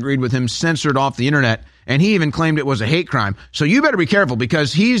who disagreed with him censored off the internet, and he even claimed it was a hate crime. So you better be careful,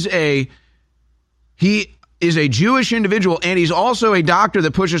 because he is a Jewish individual, and he's also a doctor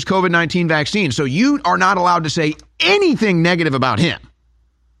that pushes COVID-19 vaccine. So you are not allowed to say anything negative about him.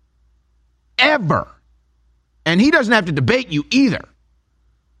 Ever. And he doesn't have to debate you either,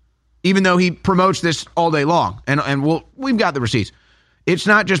 even though he promotes this all day long. And we've got the receipts. It's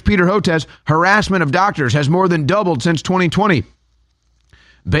not just Peter Hotez. Harassment of doctors has more than doubled since 2020.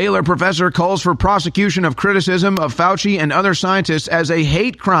 Baylor professor calls for prosecution of criticism of Fauci and other scientists as a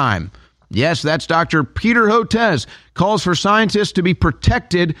hate crime. Yes, that's Dr. Peter Hotez. Calls for scientists to be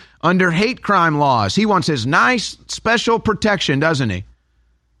protected under hate crime laws. He wants his nice special protection, doesn't he?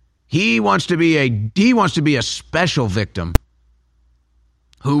 He wants to be a special victim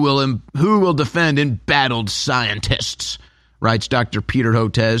who will defend embattled scientists, writes Dr. Peter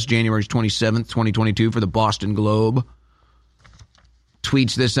Hotez, January 27th, 2022, for the Boston Globe.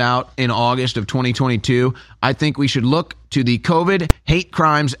 Tweets this out in August of 2022. I think we should look to the COVID Hate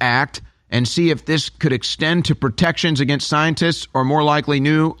Crimes Act and see if this could extend to protections against scientists, or more likely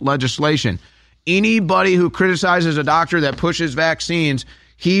new legislation. Anybody who criticizes a doctor that pushes vaccines,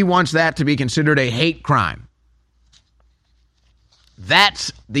 he wants that to be considered a hate crime.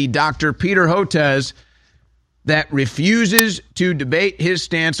 That's the Dr. Peter Hotez that refuses to debate his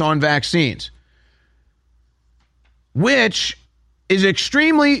stance on vaccines, which is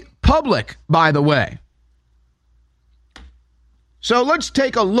extremely public, by the way. So let's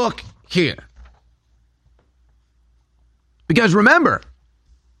take a look here. Because remember,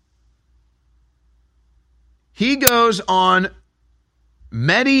 he goes on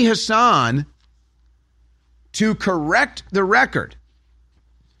Mehdi Hasan to correct the record.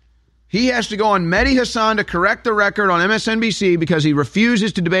 He has to go on Mehdi Hasan to correct the record on MSNBC because he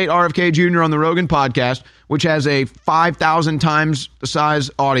refuses to debate RFK Jr. on the Rogan podcast, which has a 5,000 times the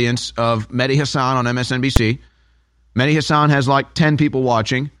size audience of Mehdi Hasan on MSNBC. Mehdi Hasan has like 10 people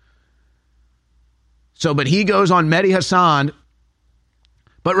watching. So, but he goes on Mehdi Hasan.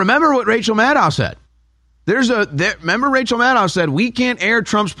 But remember what Rachel Maddow said. Remember Rachel Maddow said, we can't air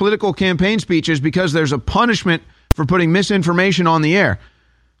Trump's political campaign speeches because there's a punishment for putting misinformation on the air.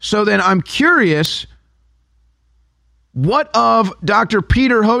 So then I'm curious, what of Dr.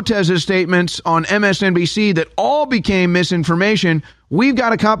 Peter Hotez's statements on MSNBC that all became misinformation? We've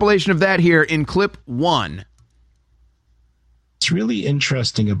got a compilation of that here in clip 1. What's really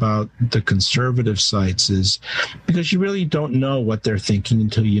interesting about the conservative sites is because you really don't know what they're thinking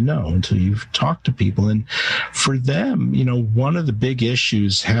until you've talked to people. And for them, one of the big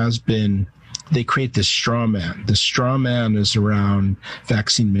issues has been they create this straw man. The straw man is around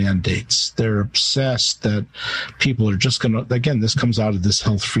vaccine mandates. They're obsessed that people are just going to, again, this comes out of this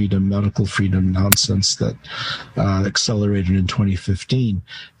health freedom, medical freedom nonsense that accelerated in 2015.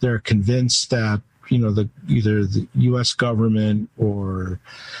 They're convinced that, either the U.S. government or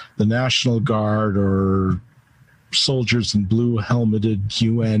the National Guard or soldiers in blue helmeted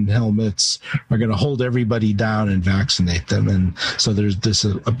UN helmets are going to hold everybody down and vaccinate them. And so there's this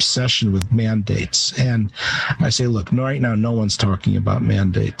obsession with mandates. And I say, look, right now, no one's talking about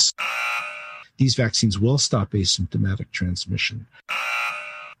mandates. These vaccines will stop asymptomatic transmission.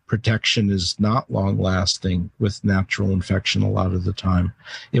 Protection is not long-lasting with natural infection a lot of the time.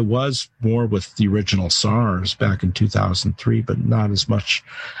 It was more with the original SARS back in 2003, but not as much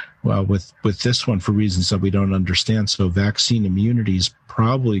with this one for reasons that we don't understand. So vaccine immunity is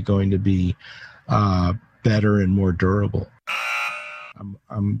probably going to be better and more durable.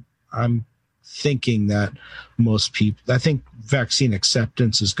 I'm thinking that I think vaccine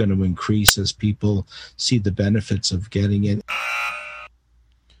acceptance is going to increase as people see the benefits of getting it.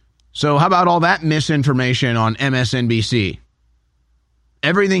 So how about all that misinformation on MSNBC?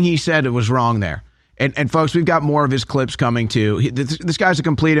 Everything he said was wrong there. And folks, we've got more of his clips coming too. This guy's a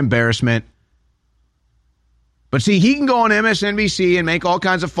complete embarrassment. But see, he can go on MSNBC and make all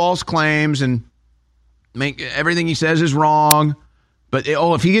kinds of false claims and make everything he says is wrong. But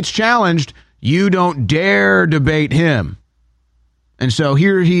if he gets challenged, you don't dare debate him. And so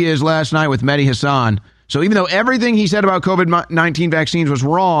here he is last night with Mehdi Hasan. So even though everything he said about COVID-19 vaccines was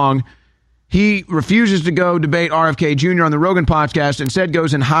wrong, he refuses to go debate RFK Jr. on the Rogan podcast, instead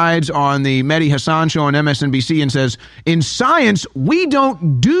goes and hides on the Mehdi Hasan show on MSNBC and says, in science, we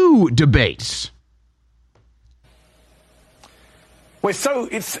don't do debates. Well,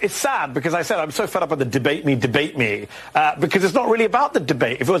 it's sad because I said I'm so fed up with the debate me, because it's not really about the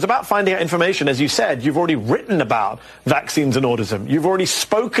debate. If it was about finding out information, as you said, you've already written about vaccines and autism. You've already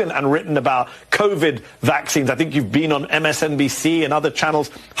spoken and written about COVID vaccines. I think you've been on MSNBC and other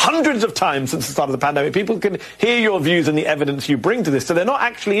channels hundreds of times since the start of the pandemic. People can hear your views and the evidence you bring to this. So they're not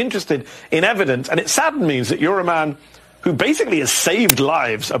actually interested in evidence. And it saddens me that you're a man who basically has saved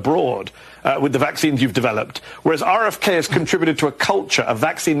lives abroad with the vaccines you've developed, whereas RFK has contributed to a culture, a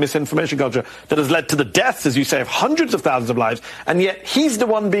vaccine misinformation culture, that has led to the deaths, as you say, of hundreds of thousands of lives, and yet he's the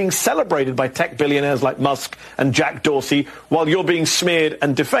one being celebrated by tech billionaires like Musk and Jack Dorsey, while you're being smeared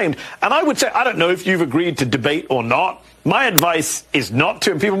and defamed. And I would say, I don't know if you've agreed to debate or not. My advice is not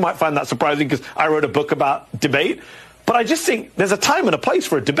to, and people might find that surprising because I wrote a book about debate, but I just think there's a time and a place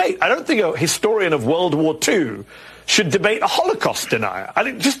for a debate. I don't think a historian of World War II should debate a Holocaust denier. I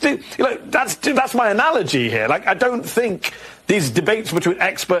think that's my analogy here. Like, I don't think these debates between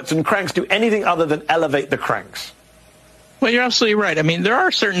experts and cranks do anything other than elevate the cranks. Well, you're absolutely right. I mean, there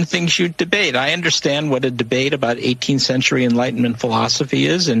are certain things you debate. I understand what a debate about 18th century Enlightenment philosophy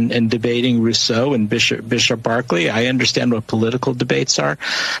is, and debating Rousseau and Bishop Berkeley. I understand what political debates are.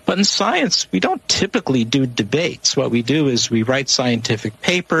 But in science, we don't typically do debates. What we do is we write scientific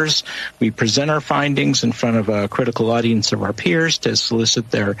papers. We present our findings in front of a critical audience of our peers to solicit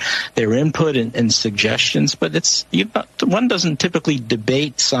their input and suggestions. But one doesn't typically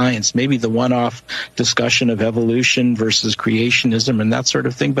debate science. Maybe the one-off discussion of evolution versus creationism and that sort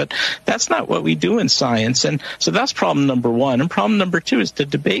of thing, but that's not what we do in science. And so that's problem number one. And problem number two is to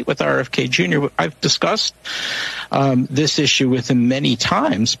debate with RFK Jr. I've discussed this issue with him many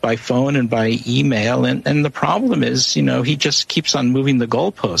times by phone and by email, and the problem is, he just keeps on moving the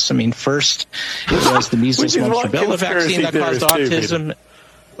goalposts. I mean, first it was the measles, mumps, rubella vaccine that caused autism.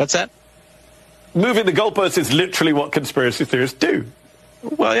 What's that? Moving the goalposts is literally what conspiracy theorists do.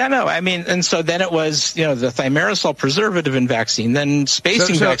 Well, yeah, no. I mean, and so then it was, the thimerosal preservative in vaccine, then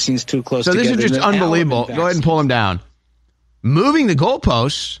spacing vaccines too close together. So this is just unbelievable. Go ahead and pull him down. Moving the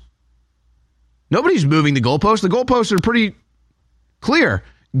goalposts? Nobody's moving the goalposts. The goalposts are pretty clear.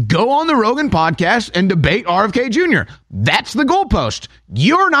 Go on the Rogan podcast and debate RFK Jr. That's the goalpost.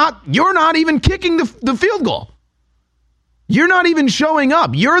 You're not even kicking the field goal. You're not even showing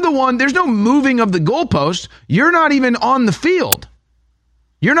up. You're the one. There's no moving of the goalpost. You're not even on the field.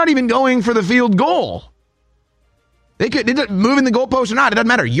 You're not even going for the field goal. Moving the goalpost or not, it doesn't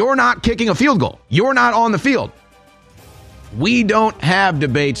matter. You're not kicking a field goal. You're not on the field. We don't have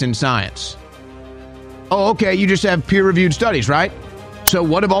debates in science. Oh, okay, you just have peer-reviewed studies, right? So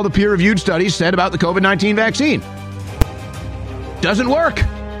what have all the peer-reviewed studies said about the COVID-19 vaccine? Doesn't work.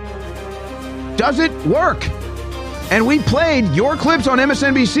 Doesn't work. And we played your clips on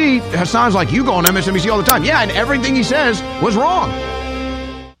MSNBC. Hassan's like, you go on MSNBC all the time. Yeah, and everything he says was wrong.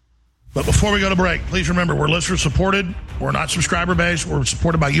 But before we go to break, please remember, we're listener-supported. We're not subscriber-based. We're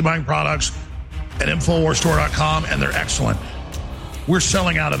supported by you buying products at InfoWarsStore.com, and they're excellent. We're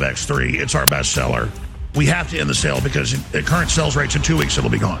selling out of X3. It's our best seller. We have to end the sale because at current sales rates, in 2 weeks, it'll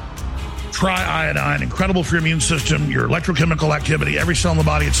be gone. Try iodine. Incredible for your immune system, your electrochemical activity, every cell in the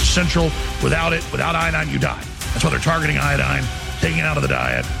body. It's essential. Without iodine, you die. That's why they're targeting iodine, taking it out of the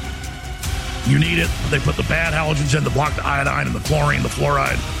diet. You need it. They put the bad halogens in to block the iodine and the chlorine, the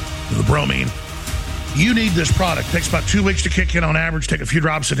fluoride, and the bromine. You need this product. It takes about 2 weeks to kick in on average. Take a few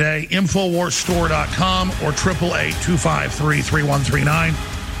drops a day. InfoWarsStore.com or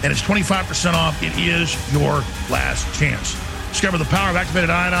 888-253-3139. And it's 25% off. It is your last chance. Discover the power of activated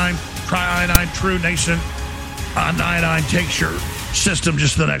iodine. Try iodine. True nascent iodine takes your system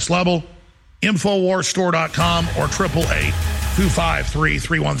just to the next level. InfoWarsStore.com or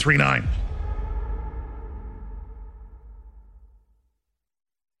 888-253-3139.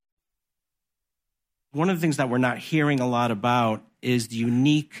 One of the things that we're not hearing a lot about is the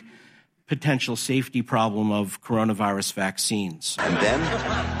unique potential safety problem of coronavirus vaccines. And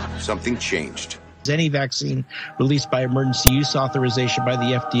then something changed. Any vaccine released by emergency use authorization by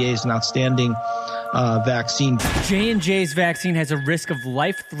the FDA is an outstanding vaccine. J&J's vaccine has a risk of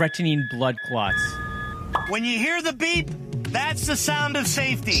life-threatening blood clots. When you hear the beep, that's the sound of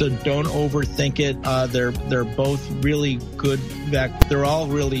safety. So don't overthink it. They're both really good. They're all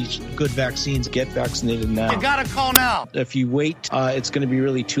really good vaccines. Get vaccinated now. You gotta call now. If you wait, it's going to be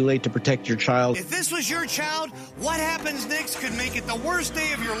really too late to protect your child. If this was your child, what happens next could make it the worst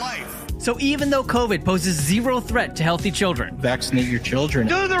day of your life. So even though COVID poses zero threat to healthy children, vaccinate your children.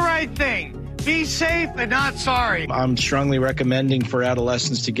 Do the right thing. Be safe and not sorry. I'm strongly recommending for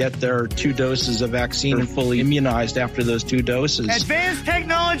adolescents to get their 2 doses of vaccine and fully immunized after those 2 doses. Advanced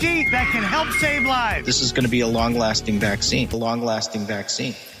technology that can help save lives. This is going to be a long-lasting vaccine. A long-lasting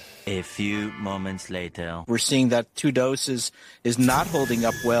vaccine. A few moments later. We're seeing that 2 doses is not holding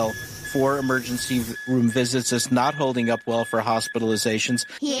up well for emergency room visits. It's not holding up well for hospitalizations.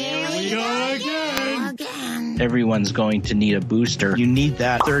 Here we go again. Everyone's going to need a booster. You need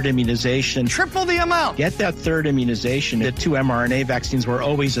that 3rd immunization. Triple the amount. Get that 3rd immunization. The 2 mRNA vaccines were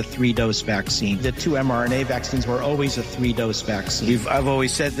always a 3-dose vaccine. The 2 mRNA vaccines were always a 3-dose vaccine. I've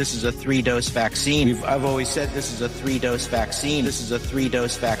always said this is a 3-dose vaccine. I've always said this is a 3-dose vaccine. This is a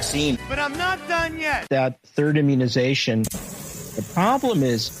 3-dose vaccine. But I'm not done yet. That 3rd immunization, the problem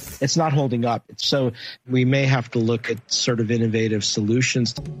is it's not holding up. So we may have to look at sort of innovative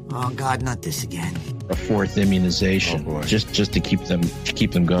solutions. Oh God, not this again. A 4th immunization, just to keep them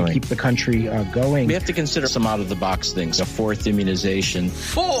going, to keep the country going. We have to consider some out of the box things. A 4th immunization. A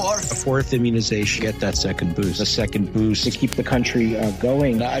 4th immunization. Get that 2nd boost. A 2nd boost to keep the country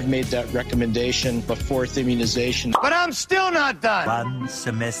going. I've made that recommendation. A 4th immunization. But I'm still not done. 1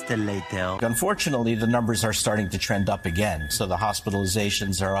 semester later. Unfortunately, the numbers are starting to trend up again. So the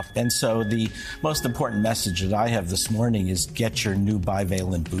hospitalizations are up. And so the most important message that I have this morning is get your new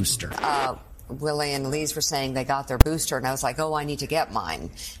bivalent booster. Willie and Lise were saying they got their booster, and I was like, oh, I need to get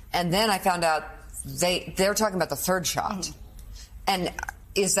mine. And then I found out they're talking about the 3rd shot. And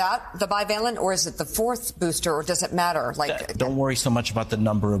is that the bivalent, or is it the 4th booster, or does it matter? Don't worry so much about the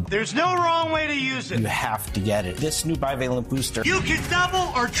number of... There's no wrong way to use it. You have to get it. This new bivalent booster... You can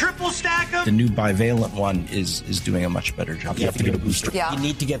double or triple stack them. The new bivalent one is doing a much better job. You have to get a booster. Yeah. You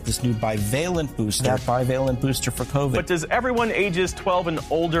need to get this new bivalent booster. That bivalent booster for COVID. But does everyone ages 12 and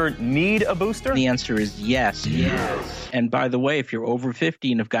older need a booster? The answer is yes. Yes. And by the way, if you're over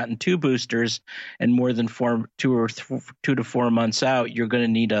 50 and have gotten 2 boosters and more than 2 to 4 months out, you're going to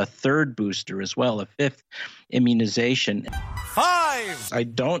need a 3rd booster as well, a 5th immunization. 5. I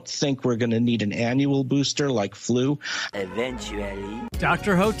don't think we're going to need an annual booster like flu. Eventually.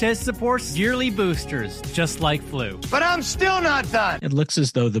 Dr. Hotez supports yearly boosters, just like flu. But I'm still not done. It looks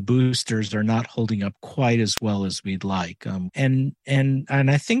as though the boosters are not holding up quite as well as we'd like. And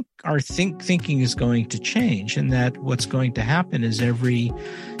I think our thinking is going to change, and that what's going to happen is every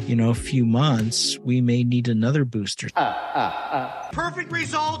few months we may need another booster. Perfect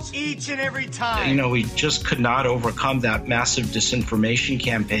results each and every time. We just could not overcome that massive disinformation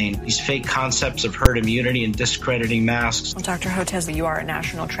campaign, these fake concepts of herd immunity and discrediting masks. Well, Dr. Hotez, you are a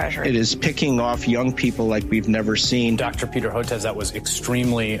national treasure. It is picking off young people like we've never seen. Dr. Peter Hotez, that was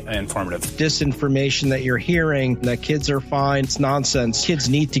extremely informative. Disinformation that you're hearing, that kids are fine, it's nonsense. Kids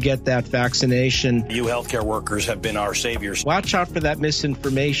need to get that vaccination. You healthcare workers have been our saviors. Watch out for that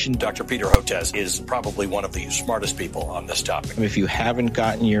misinformation. Dr. Peter Hotez is probably one of the smartest people on this topic. If you haven't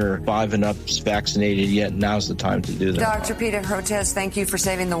gotten your 5 and ups vaccinated yet, now's the time to do that. Dr. Peter Hotez, thank you for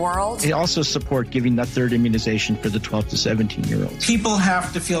saving the world. They also support giving that 3rd immunization for the 12 to 17-year-olds. People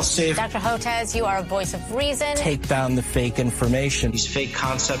have to feel safe. Dr. Hotez, you are a voice of reason. Take down the fake information, these fake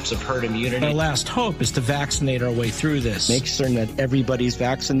concepts of herd immunity. Our last hope is to vaccinate our way through this. Make certain that everybody's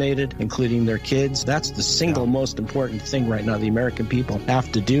vaccinated, including their kids. That's the single most important thing right now the American people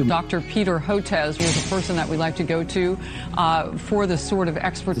have to do. Dr. Peter Hotez was a person that we like to go to for the sort of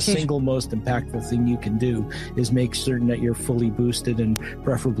expertise. The single most impactful thing you can do do is make certain that you're fully boosted and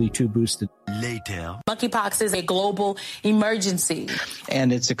preferably 2 boosted. Later. Monkeypox is a global emergency.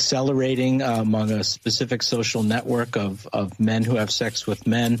 And it's accelerating among a specific social network of men who have sex with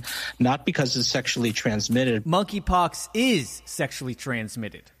men, not because it's sexually transmitted. Monkeypox is sexually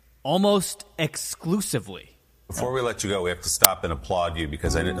transmitted, almost exclusively. Before we let you go, we have to stop and applaud you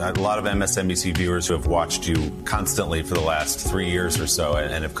because a lot of MSNBC viewers who have watched you constantly for the last 3 years or so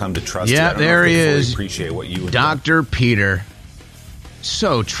and have come to trust you. Yeah, there he is. Appreciate what you Dr. Peter.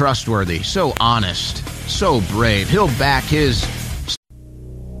 So trustworthy, so honest, so brave. He'll back his...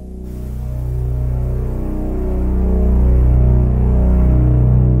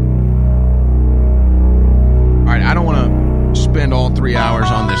 All right, I don't want to spend all 3 hours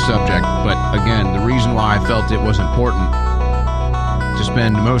on this subject, but again, the reason why I felt it was important to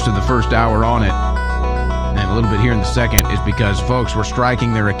spend most of the first hour on it and a little bit here in the second is because, folks, we're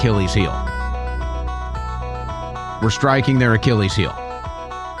striking their Achilles heel. We're striking their Achilles heel.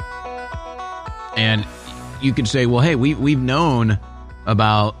 And you could say, well, hey, we've known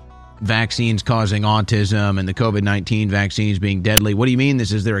about vaccines causing autism and the COVID-19 vaccines being deadly. What do you mean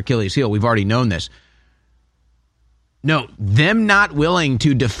this is their Achilles heel? We've already known this. No, them not willing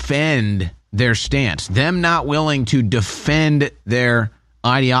to defend their stance, them not willing to defend their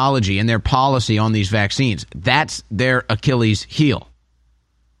ideology and their policy on these vaccines, that's their Achilles heel.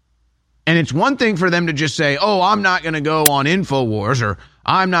 And it's one thing for them to just say, oh, I'm not going to go on InfoWars or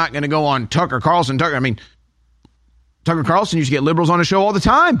I'm not going to go on Tucker Carlson. Tucker Carlson used to get liberals on his show all the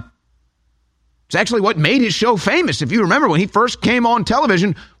time. It's actually what made his show famous. If you remember when he first came on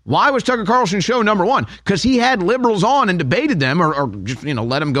television, why was Tucker Carlson's show number one? Because he had liberals on and debated them or just,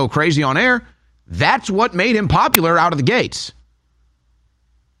 let them go crazy on air. That's what made him popular out of the gates.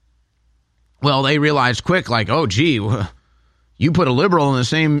 Well, they realized quick, like, oh, gee, you put a liberal on the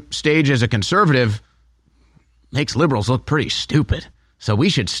same stage as a conservative, makes liberals look pretty stupid. So we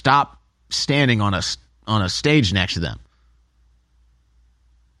should stop standing on a stage next to them.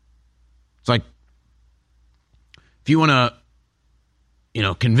 It's like, if you want to,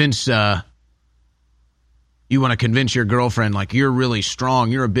 convince your girlfriend, like, you're really strong,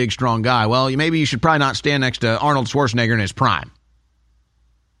 you're a big, strong guy. Well, maybe you should probably not stand next to Arnold Schwarzenegger in his prime.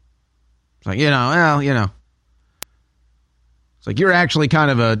 It's like, it's like, you're actually kind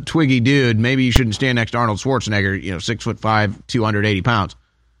of a twiggy dude. Maybe you shouldn't stand next to Arnold Schwarzenegger, 6'5", 280 pounds.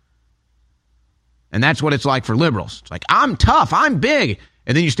 And that's what it's like for liberals. It's like, I'm tough, I'm big.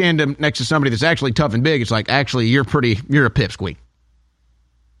 And then you stand next to somebody that's actually tough and big. It's like, actually, you're a pipsqueak.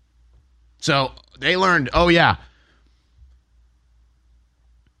 So they learned, oh, yeah.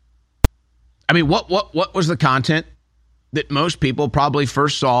 I mean, what was the content that most people probably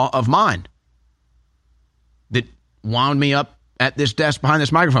first saw of mine that wound me up at this desk behind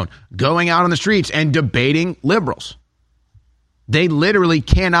this microphone, going out on the streets and debating liberals? They literally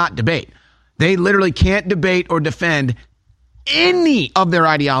cannot debate. They literally can't debate or defend any of their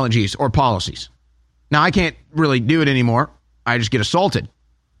ideologies or policies. Now, I can't really do it anymore. I just get assaulted.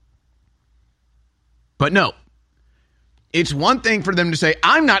 But no, it's one thing for them to say,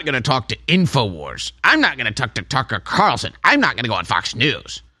 I'm not going to talk to InfoWars. I'm not going to talk to Tucker Carlson. I'm not going to go on Fox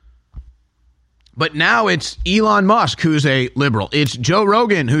News. But now it's Elon Musk, who's a liberal. It's Joe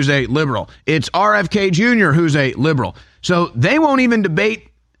Rogan, who's a liberal. It's RFK Jr., who's a liberal. So they won't even debate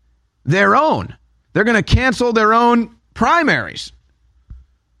their own. They're going to cancel their own primaries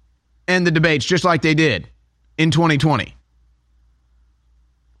and the debates just like they did in 2020.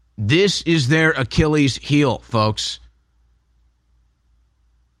 This is their Achilles heel, folks.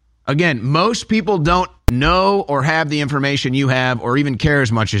 Again, most people don't know or have the information you have or even care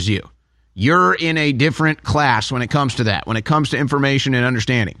as much as you. You're in a different class when it comes to that, when it comes to information and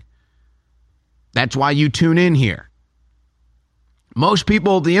understanding. That's why you tune in here. Most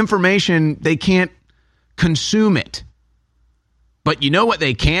people, the information, they can't consume it. But you know what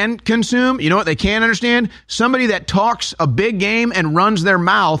they can consume? You know what they can understand? Somebody that talks a big game and runs their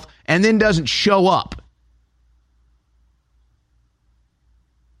mouth and then doesn't show up.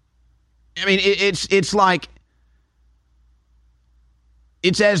 I mean, it's like,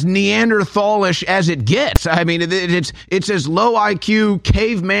 it's as Neanderthalish as it gets. I mean, it's as low IQ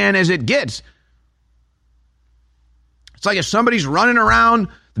caveman as it gets. It's like if somebody's running around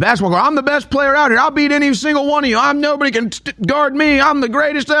the basketball court, I'm the best player out here. I'll beat any single one of you. Nobody can guard me. I'm the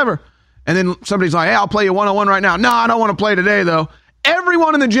greatest ever. And then somebody's like, hey, I'll play you one-on-one right now. No, I don't want to play today, though.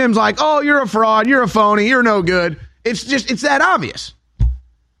 Everyone in the gym's like, oh, you're a fraud. You're a phony. You're no good. It's that obvious.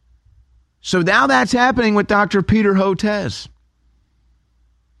 So now that's happening with Dr. Peter Hotez.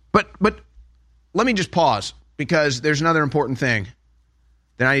 But let me just pause because there's another important thing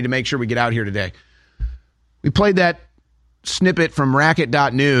that I need to make sure we get out here today. We played that snippet from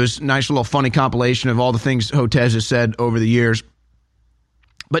Racket.news, nice little funny compilation of all the things Hotez has said over the years.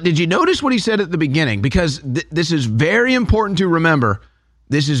 But did you notice what he said at the beginning? Because this is very important to remember.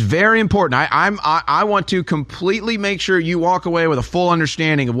 This is very important. I want to completely make sure you walk away with a full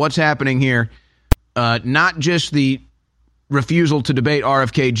understanding of what's happening here. Not just the refusal to debate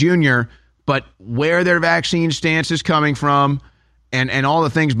RFK Jr., but where their vaccine stance is coming from and all the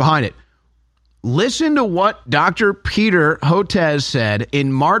things behind it. Listen to what Dr. Peter Hotez said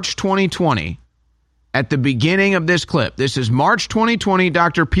in March 2020 at the beginning of this clip. This is March 2020,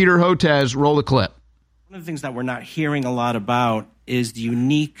 Dr. Peter Hotez. Roll the clip. One of the things that we're not hearing a lot about is the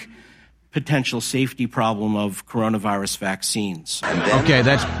unique potential safety problem of coronavirus vaccines. Okay,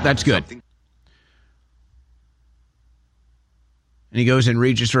 that's good. And he goes and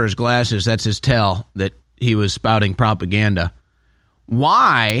reaches for his glasses. That's his tell that he was spouting propaganda.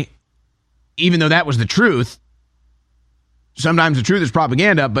 Why, even though that was the truth, sometimes the truth is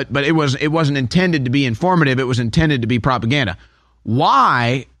propaganda, but it wasn't intended to be informative. It was intended to be propaganda.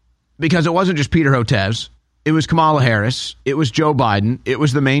 Why? Because it wasn't just Peter Hotez. It was Kamala Harris. It was Joe Biden. It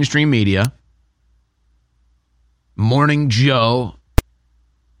was the mainstream media. Morning Joe.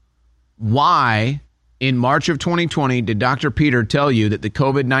 Why, in March of 2020, did Dr. Peter tell you that the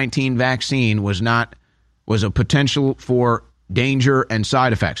COVID-19 vaccine was a potential for danger and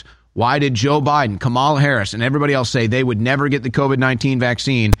side effects? Why did Joe Biden, Kamala Harris, and everybody else say they would never get the COVID-19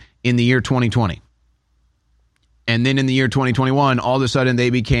 vaccine in the year 2020? And then in the year 2021, all of a sudden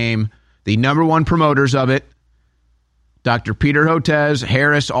they became the number one promoters of it. Dr. Peter Hotez,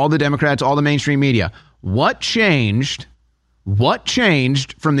 Harris, all the Democrats, all the mainstream media. What changed? What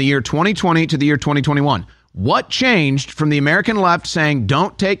changed from the year 2020 to the year 2021? What changed from the American left saying,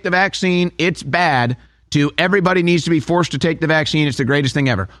 don't take the vaccine, it's bad, to everybody needs to be forced to take the vaccine, it's the greatest thing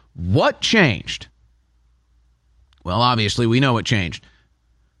ever? What changed? Well, obviously, we know what changed.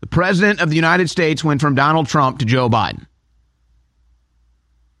 The president of the United States went from Donald Trump to Joe Biden.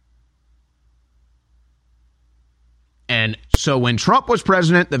 And so when Trump was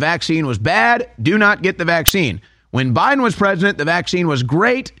president, the vaccine was bad. Do not get the vaccine. When Biden was president, the vaccine was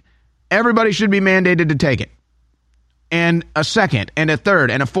great. Everybody should be mandated to take it. And a second, and a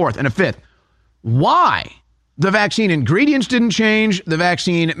third, and a fourth, and a fifth. Why? The vaccine ingredients didn't change. The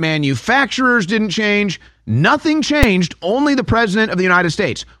vaccine manufacturers didn't change. Nothing changed. Only the president of the United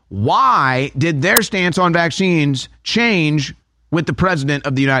States. Why did their stance on vaccines change with the president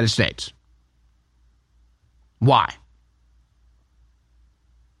of the United States? Why?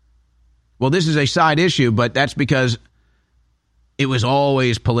 Well, this is a side issue, but that's because it was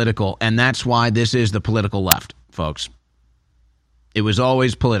always political, and that's why this is the political left, folks. It was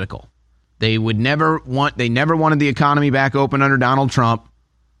always political. They never wanted the economy back open under Donald Trump,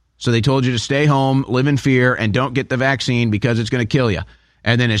 so they told you to stay home, live in fear, and don't get the vaccine because it's going to kill you.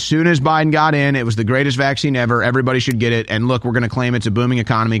 And then as soon as Biden got in, it was the greatest vaccine ever. Everybody should get it. And look, we're going to claim it's a booming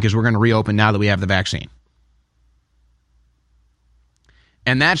economy because we're going to reopen now that we have the vaccine.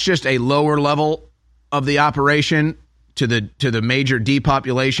 And that's just a lower level of the operation to the major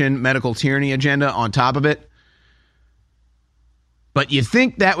depopulation, medical tyranny agenda on top of it. But you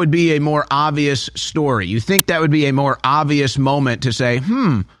think that would be a more obvious story. You think that would be a more obvious moment to say,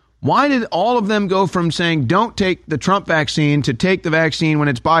 why did all of them go from saying don't take the Trump vaccine to take the vaccine when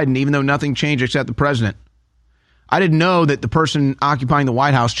it's Biden, even though nothing changed except the president? I didn't know that the person occupying the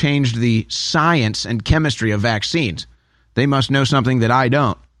White House changed the science and chemistry of vaccines. They must know something that I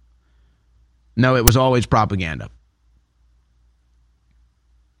don't. No, it was always propaganda.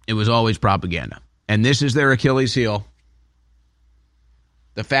 It was always propaganda. And this is their Achilles heel.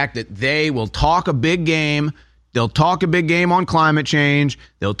 The fact that they will talk a big game. They'll talk a big game on climate change.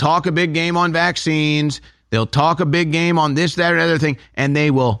 They'll talk a big game on vaccines. They'll talk a big game on this, that, or other thing. And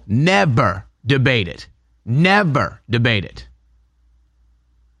they will never debate it. Never debate it.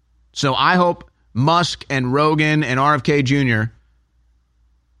 So I hope Musk and Rogan and RFK Jr.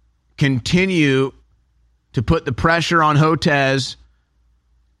 continue to put the pressure on Hotez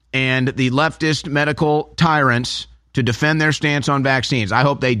and the leftist medical tyrants to defend their stance on vaccines. I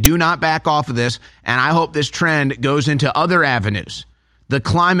hope they do not back off of this, and I hope this trend goes into other avenues. The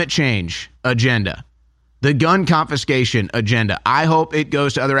climate change agenda, the gun confiscation agenda. I hope it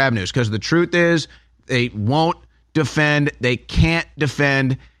goes to other avenues because the truth is they won't defend, they can't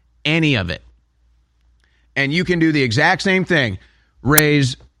defend any of it. And you can do the exact same thing.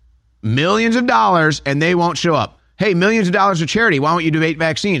 Raise millions of dollars and they won't show up. Hey, millions of dollars of charity. Why won't you debate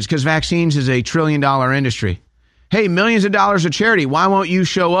vaccines? Because vaccines is $1 trillion industry. Hey, millions of dollars of charity. Why won't you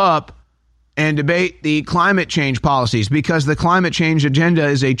show up and debate the climate change policies? Because the climate change agenda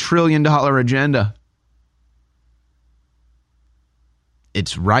is $1 trillion agenda.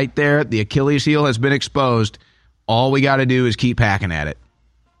 It's right there. The Achilles heel has been exposed. All we got to do is keep hacking at it,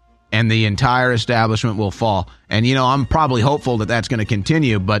 and the entire establishment will fall. And, I'm probably hopeful that that's going to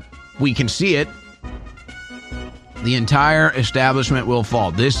continue, but we can see it. The entire establishment will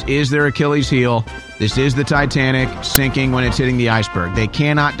fall. This is their Achilles heel. This is the Titanic sinking when it's hitting the iceberg. They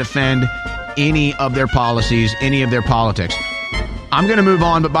cannot defend any of their policies, any of their politics. I'm going to move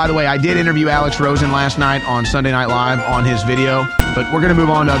on, but by the way, I did interview Alex Rosen last night on Sunday Night Live on his video, but we're going to move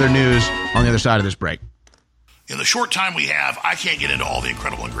on to other news on the other side of this break. In the short time we have, I can't get into all the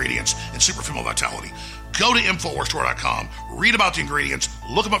incredible ingredients in Super Female Vitality. Go to InfoWarsStore.com, read about the ingredients,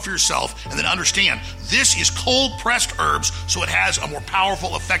 look them up for yourself, and then understand this is cold-pressed herbs, so it has a more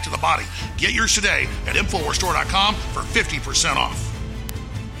powerful effect on the body. Get yours today at InfoWarsStore.com for 50% off.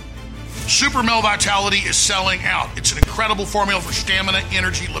 Super Male Vitality is selling out. It's an incredible formula for stamina,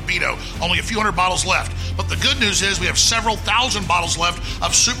 energy, libido. Only a few hundred bottles left. But the good news is we have several thousand bottles left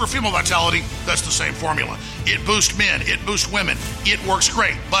of Super Female Vitality. That's the same formula. It boosts men. It boosts women. It works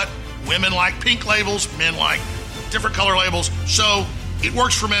great. But women like pink labels. Men like different color labels. So it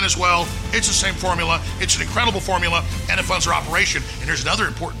works for men as well. It's the same formula. It's an incredible formula, and it funds our operation. And here's another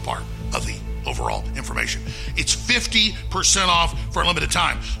important part of the overall information. It's 50% off for a limited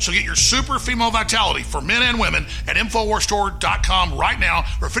time. So get your Super Female Vitality for men and women at InfoWarsStore.com right now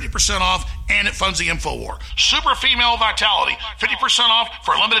for 50% off, and it funds the InfoWar. Super Female Vitality, 50% off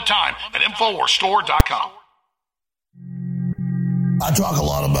for a limited time at InfoWarsStore.com. I talk a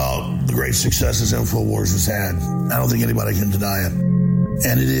lot about the great successes InfoWars has had. I don't think anybody can deny it.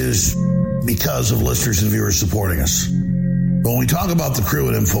 And it is because of listeners and viewers supporting us. When we talk about the crew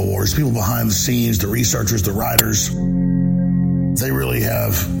at InfoWars, people behind the scenes, the researchers, the writers, they really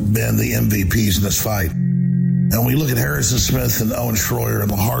have been the MVPs in this fight. And when we look at Harrison Smith and Owen Schroyer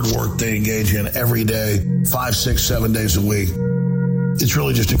and the hard work they engage in every day, 5, 6, 7 days a week, it's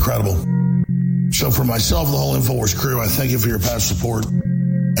really just incredible. So for myself and the whole InfoWars crew, I thank you for your past support.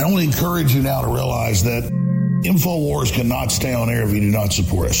 And I want to encourage you now to realize that InfoWars cannot stay on air if you do not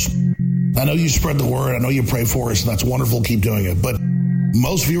support us. I know you spread the word. I know you pray for us, and that's wonderful. Keep doing it. But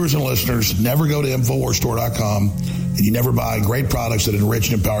most viewers and listeners never go to InfoWarsStore.com, and you never buy great products that enrich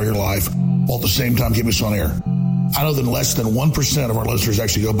and empower your life while at the same time keep us on air. I know that less than 1% of our listeners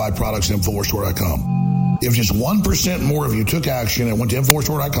actually go buy products at InfoWarsStore.com. If just 1% more of you took action and went to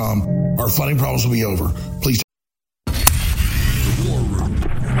InfoWarsStore.com, our funding problems will be over. Please. The War Room.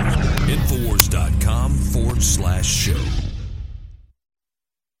 InfoWars.com/show.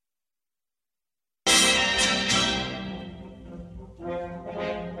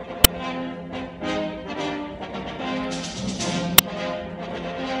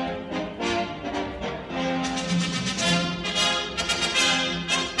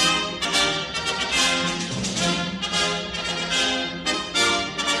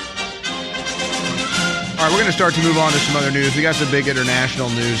 All right, we're going to start to move on to some other news. We got some big international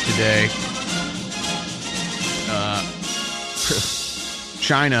news today.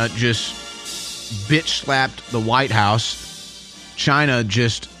 China just bitch-slapped the White House. China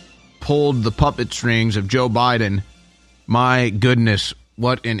just pulled the puppet strings of Joe Biden. My goodness,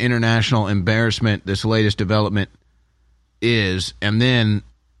 what an international embarrassment this latest development is. And then,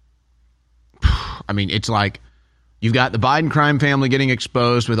 I mean, it's like you've got the Biden crime family getting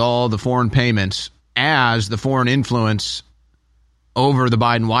exposed with all the foreign payments as the foreign influence over the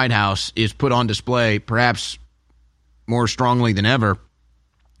Biden White House is put on display, perhaps more strongly than ever,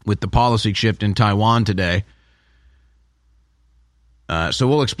 with the policy shift in Taiwan today. So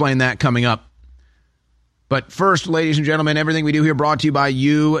we'll explain that coming up. But first, ladies and gentlemen, everything we do here brought to you by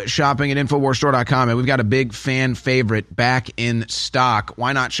you shopping at InfoWarsStore.com. And we've got a big fan favorite back in stock.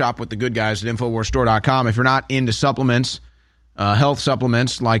 Why not shop with the good guys at InfoWarsStore.com? If you're not into supplements, health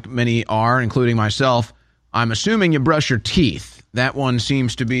supplements like many are, including myself, I'm assuming you brush your teeth. That one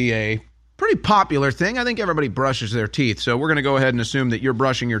seems to be a pretty popular thing. I think everybody brushes their teeth. So we're going to go ahead and assume that you're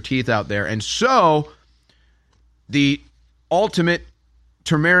brushing your teeth out there. And so the ultimate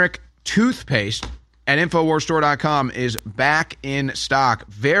turmeric toothpaste at InfoWarsStore.com is back in stock.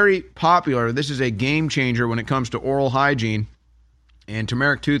 Very popular. This is a game changer when it comes to oral hygiene. And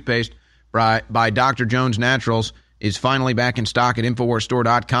turmeric toothpaste by Dr. Jones Naturals is finally back in stock at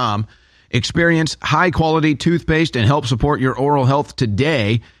InfoWarsStore.com. Experience high-quality toothpaste and help support your oral health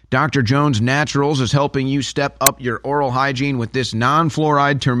today. Dr. Jones Naturals is helping you step up your oral hygiene with this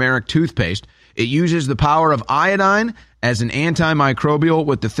non-fluoride turmeric toothpaste. It uses the power of iodine as an antimicrobial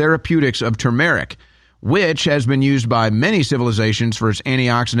with the therapeutics of turmeric, which has been used by many civilizations for its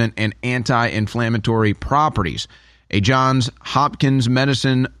antioxidant and anti-inflammatory properties. A Johns Hopkins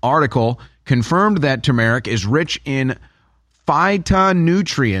Medicine article confirmed that turmeric is rich in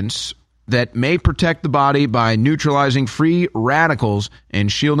phytonutrients that may protect the body by neutralizing free radicals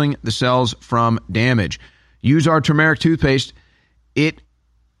and shielding the cells from damage. Use our turmeric toothpaste. It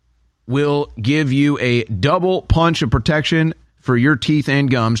will give you a double punch of protection for your teeth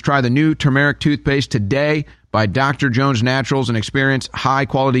and gums. Try the new turmeric toothpaste today by Dr. Jones Naturals and experience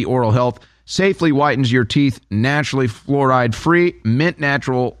high-quality oral health. Safely whitens your teeth, naturally fluoride-free, mint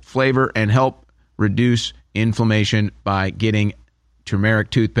natural flavor, and help reduce inflammation by getting turmeric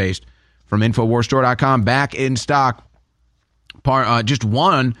toothpaste from InfoWarsStore.com. Back in stock. Just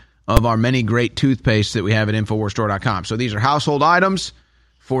one of our many great toothpastes that we have at InfoWarsStore.com. So these are household items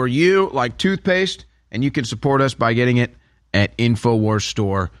for you, like toothpaste, and you can support us by getting it at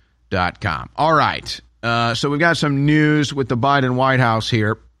InfoWarsStore.com. All right. So we've got some news with the Biden White House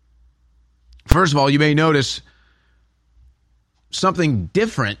here. First of all, you may notice something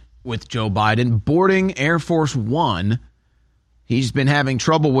different with Joe Biden boarding Air Force One. He's been having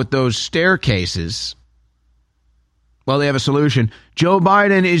trouble with those staircases. Well, they have a solution. Joe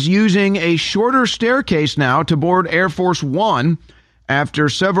Biden is using a shorter staircase now to board Air Force One. After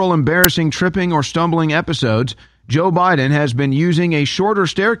several embarrassing tripping or stumbling episodes, Joe Biden has been using a shorter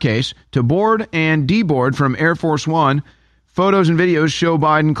staircase to board and deboard from Air Force One. Photos and videos show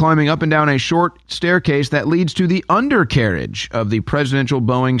Biden climbing up and down a short staircase that leads to the undercarriage of the presidential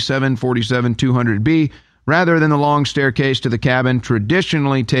Boeing 747-200B, rather than the long staircase to the cabin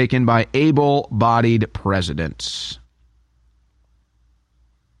traditionally taken by able-bodied presidents.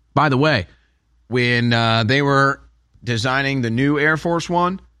 By the way, when they were designing the new Air Force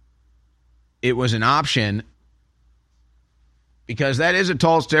One, it was an option because that is a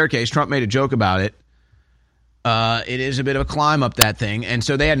tall staircase. Trump made a joke about it. It is a bit of a climb up that thing. And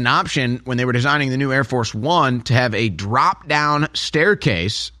so they had an option when they were designing the new Air Force One to have a drop-down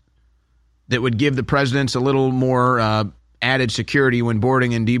staircase that would give the presidents a little more added security when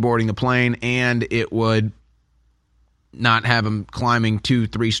boarding and deboarding the plane, and it would not have them climbing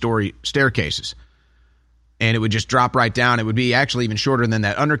 2-3-story staircases. And it would just drop right down. It would be actually even shorter than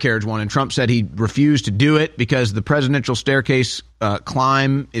that undercarriage one. And Trump said he refused to do it because the presidential staircase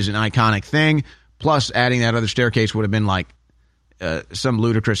climb is an iconic thing. Plus, adding that other staircase would have been like some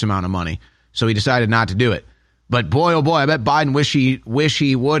ludicrous amount of money. So he decided not to do it. But boy, oh boy, I bet Biden wish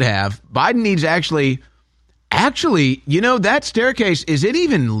he would have. Biden needs actually, that staircase, is it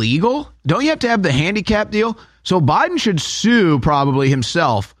even legal? Don't you have to have the handicap deal? So Biden should sue probably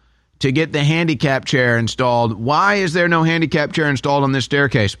himself to get the handicap chair installed. Why is there no handicap chair installed on this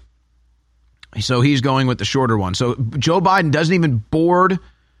staircase? So he's going with the shorter one. So Joe Biden doesn't even board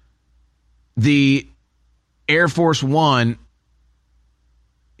the Air Force One.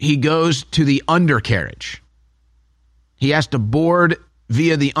 He goes to the undercarriage. He has to board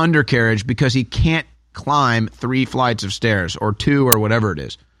via the undercarriage because he can't climb 3 flights of stairs or 2 or whatever it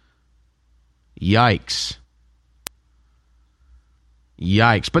is. Yikes.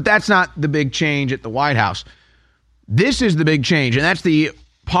 But that's not the big change at the White House. This is the big change, and that's the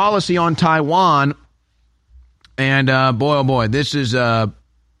policy on Taiwan. And boy, oh boy, this is a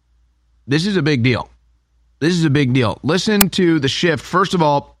big deal. This is a big deal. Listen to the shift. First of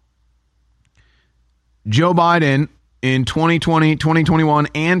all, Joe Biden in 2020, 2021,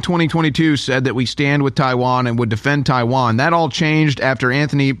 and 2022 said that we stand with Taiwan and would defend Taiwan. That all changed after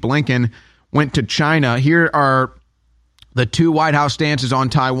Anthony Blinken went to China. Here are the 2 White House stances on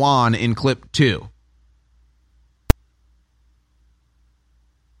Taiwan in clip 2.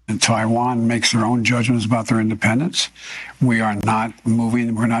 And Taiwan makes their own judgments about their independence. We are not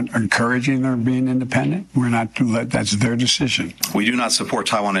moving. We're not encouraging their being independent. We're not. That's their decision. We do not support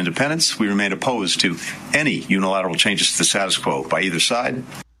Taiwan independence. We remain opposed to any unilateral changes to the status quo by either side.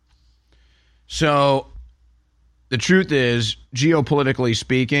 So the truth is, geopolitically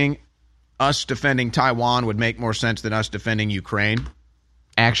speaking, us defending Taiwan would make more sense than us defending Ukraine,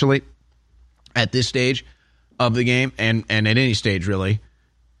 actually, at this stage of the game, and at any stage, really.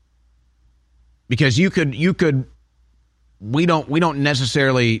 Because we don't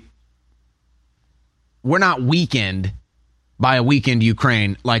necessarily, we're not weakened by a weakened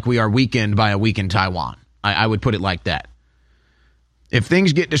Ukraine like we are weakened by a weakened Taiwan. I would put it like that. If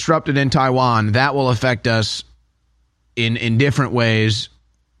things get disrupted in Taiwan, that will affect us in different ways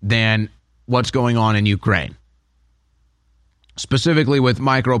than what's going on in Ukraine. Specifically with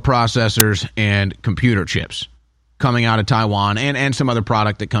microprocessors and computer chips coming out of Taiwan and some other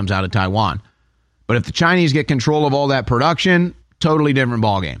product that comes out of Taiwan. But if the Chinese get control of all that production, totally different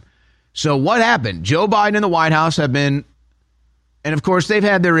ballgame. So what happened? Joe Biden and the White House have been, and of course they've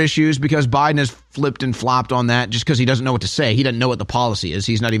had their issues because Biden has flipped and flopped on that just because he doesn't know what to say. He doesn't know what the policy is.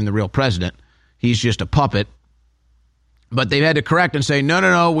 He's not even the real president. He's just a puppet. But they've had to correct and say,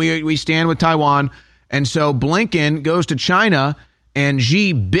 no, we stand with Taiwan. And so Blinken goes to China and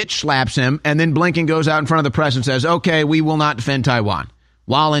Xi bitch slaps him. And then Blinken goes out in front of the press and says, okay, we will not defend Taiwan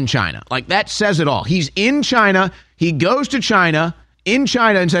while in China. Like, that says it all. He's in China. He goes to China, in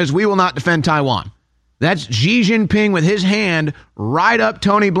China, and says, we will not defend Taiwan. That's Xi Jinping with his hand right up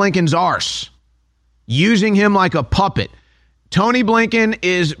Tony Blinken's arse, using him like a puppet. Tony Blinken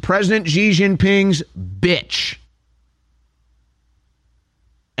is President Xi Jinping's bitch.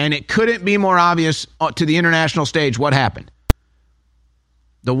 And it couldn't be more obvious to the international stage what happened.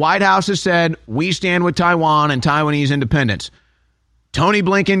 The White House has said, we stand with Taiwan and Taiwanese independence. Tony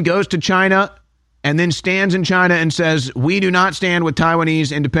Blinken goes to China and then stands in China and says, we do not stand with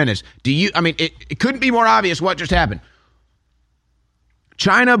Taiwanese independence. It couldn't be more obvious what just happened.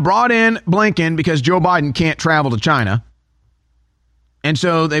 China brought in Blinken because Joe Biden can't travel to China. And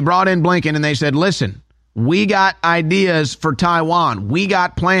so they brought in Blinken and they said, listen, we got ideas for Taiwan. We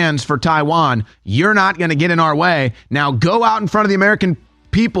got plans for Taiwan. You're not going to get in our way. Now go out in front of the American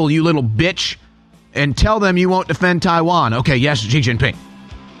people, you little bitch, and tell them you won't defend Taiwan. Okay, yes, Xi Jinping.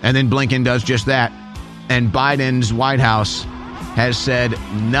 And then Blinken does just that. And Biden's White House has said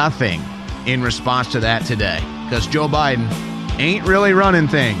nothing in response to that today, because Joe Biden ain't really running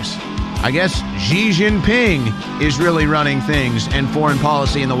things. I guess Xi Jinping is really running things and foreign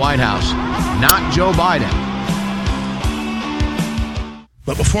policy in the White House, not Joe Biden.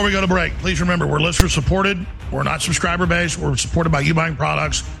 But before we go to break, please remember, we're listener supported. We're not subscriber based. We're supported by you buying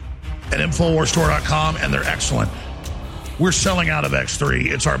products at InfoWarsStore.com, and they're excellent. We're selling out of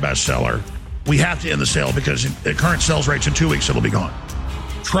X3. It's our best seller. We have to end the sale because at current sales rates, in 2 weeks, it'll be gone.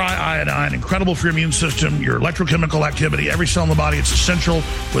 Try iodine, incredible for your immune system, your electrochemical activity, every cell in the body. It's essential.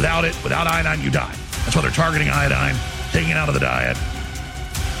 Without it, without iodine, you die. That's why they're targeting iodine, taking it out of the diet.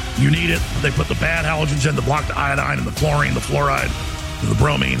 You need it. They put the bad halogens in to block the iodine and the chlorine, the fluoride, and the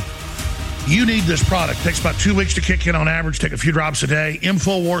bromine. You need this product. It takes about 2 weeks to kick in on average. Take a few drops a day.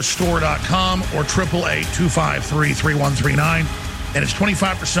 InfoWarsStore.com or 888-253-3139. And it's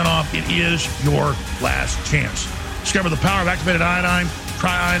 25% off. It is your last chance. Discover the power of activated iodine.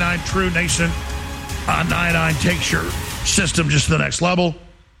 Try iodine. True nascent iodine takes your system just to the next level.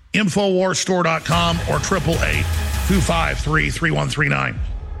 InfoWarsStore.com or 888-253-3139.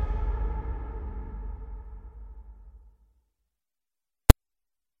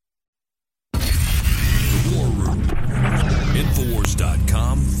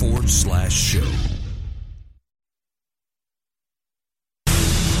 Infowars.com/show.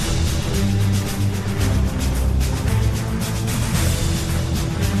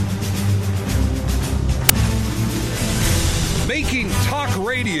 Making talk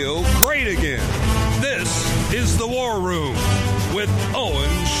radio great again. This is The War Room with Owen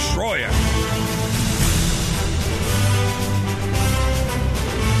Schroyer.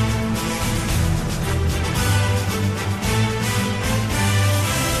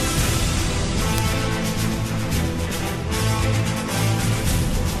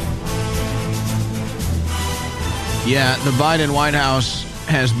 Yeah, the Biden White House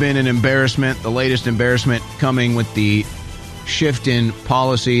has been an embarrassment, the latest embarrassment coming with the shift in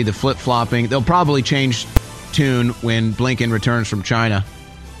policy, the flip-flopping. They'll probably change tune when Blinken returns from China.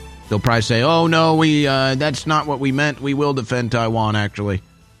 They'll probably say, oh, no, that's not what we meant. We will defend Taiwan, actually.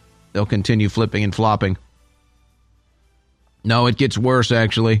 They'll continue flipping and flopping. No, it gets worse,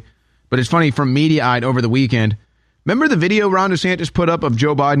 actually. But it's funny, from Mediaite over the weekend, remember the video Ron DeSantis put up of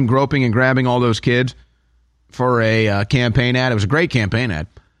Joe Biden groping and grabbing all those kids for a campaign ad? It was a great campaign ad.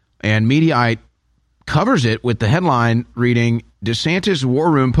 And Mediaite covers it with the headline reading, DeSantis War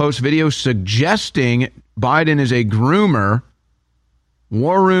Room posts video suggesting Biden is a groomer.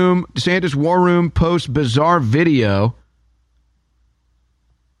 DeSantis War Room posts bizarre video.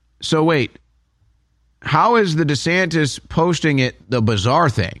 So wait, how is the DeSantis posting it the bizarre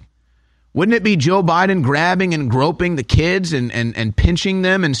thing? Wouldn't it be Joe Biden grabbing and groping the kids and pinching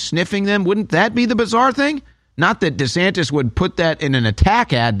them and sniffing them? Wouldn't that be the bizarre thing? Not that DeSantis would put that in an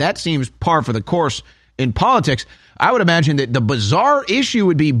attack ad. That seems par for the course in politics. I would imagine that the bizarre issue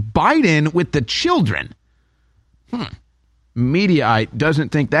would be Biden with the children. Mediaite doesn't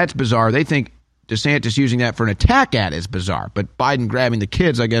think that's bizarre. They think DeSantis using that for an attack ad is bizarre. But Biden grabbing the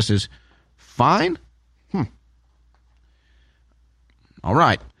kids, I guess, is fine. All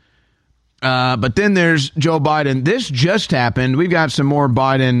right. But then there's Joe Biden. This just happened. We've got some more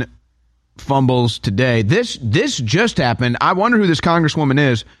Biden fumbles today. This just happened. I wonder who this congresswoman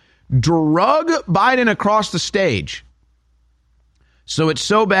is. Drug Biden across the stage. So it's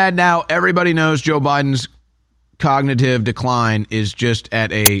so bad now everybody knows Joe Biden's cognitive decline is just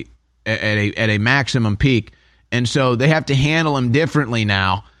at a maximum peak. And so they have to handle him differently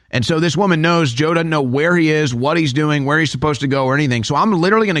now. And so this woman knows Joe doesn't know where he is, what he's doing, where he's supposed to go or anything. So I'm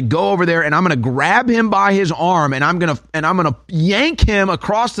literally going to go over there and I'm going to grab him by his arm and I'm going to yank him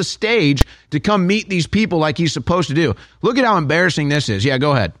across the stage to come meet these people like he's supposed to do. Look at how embarrassing this is. Yeah,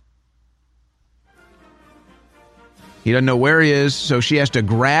 go ahead. He doesn't know where he is, so she has to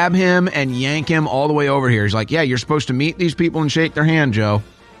grab him and yank him all the way over here. He's like, yeah, you're supposed to meet these people and shake their hand, Joe.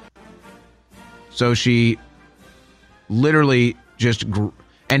 So she literally just...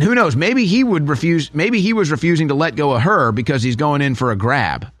 And who knows, maybe he would refuse, maybe he was refusing to let go of her because he's going in for a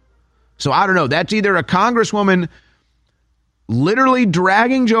grab. So I don't know. That's either a congresswoman literally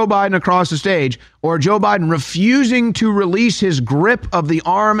dragging Joe Biden across the stage or Joe Biden refusing to release his grip of the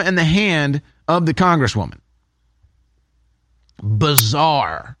arm and the hand of the congresswoman.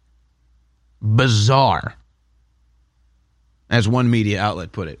 Bizarre. Bizarre. As one media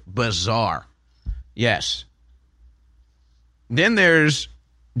outlet put it. Bizarre. Yes. Then there's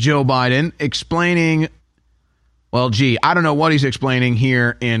Joe Biden explaining, well, gee, I don't know what he's explaining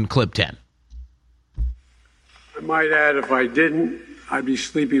here in clip 10. I might add, if I didn't, I'd be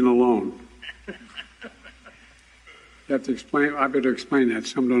sleeping alone. You have to explain, I better explain that.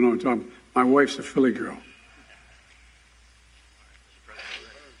 Some don't know what I'm talking about. My wife's a Philly girl.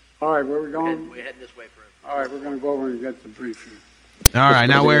 All right, where are we going? We're heading this way for All right, we're going to go over and get the briefing. All right,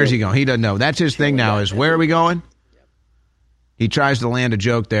 now where is he going? He doesn't know. That's his thing now is, where are we going? He tries to land a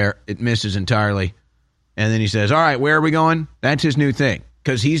joke there. It misses entirely. And then he says, all right, where are we going? That's his new thing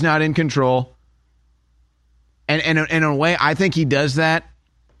because he's not in control. And in a way, I think he does that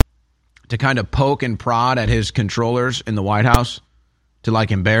to kind of poke and prod at his controllers in the White House to,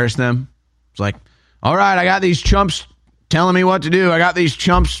 like, embarrass them. It's like, all right, I got these chumps telling me what to do. I got these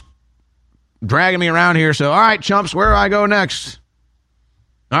chumps dragging me around here. So, all right, chumps, where do I go next?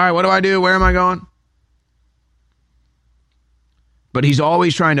 All right, what do I do? Where am I going? But he's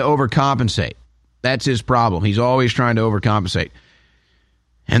always trying to overcompensate. That's his problem. He's always trying to overcompensate.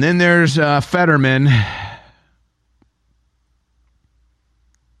 And then there's Fetterman.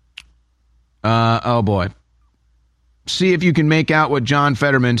 Oh, boy. See if you can make out what John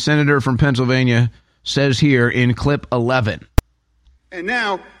Fetterman, senator from Pennsylvania, says here in clip 11. And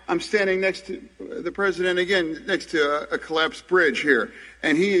now I'm standing next to the president again, next to a collapsed bridge here.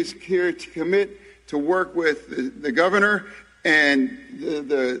 And he is here to commit to work with the governor and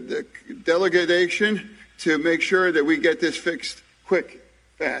the delegation to make sure that we get this fixed quick,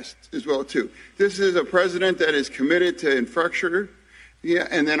 fast as well, too. This is a president that is committed to infrastructure. Yeah,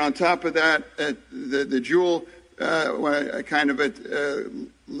 and then on top of that, the dual kind of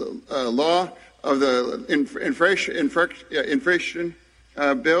law of the inflation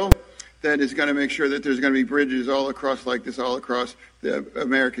bill that is going to make sure that there's going to be bridges all across like this, all across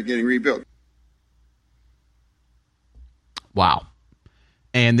America getting rebuilt. Wow.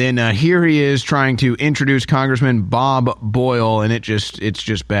 And then here he is trying to introduce Congressman Bob Boyle, and it's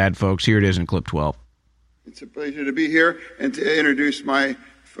just bad, folks. Here it is in clip 12. It's a pleasure to be here and to introduce my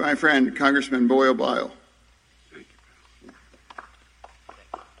friend, Congressman Boyle Bile.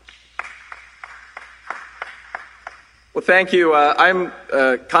 Well, thank you. I'm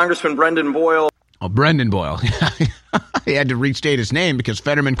Congressman Brendan Boyle. Oh, Brendan Boyle. He had to restate his name because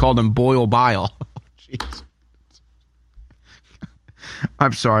Fetterman called him Boyle Bile. Jeez.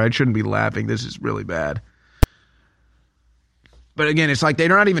 I'm sorry. I shouldn't be laughing. This is really bad. But again, it's like they're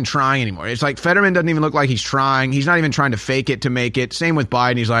not even trying anymore. It's like Fetterman doesn't even look like he's trying. He's not even trying to fake it to make it. Same with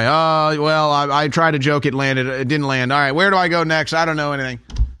Biden. He's like, oh, well, I tried to joke. It landed. It didn't land. All right, where do I go next? I don't know anything.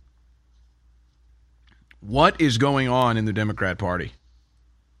 What is going on in the Democrat Party?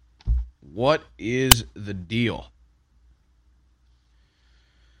 What is the deal?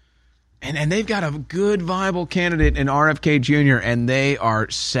 And they've got a good, viable candidate in RFK Jr., and they are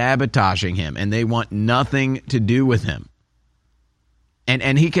sabotaging him, and they want nothing to do with him.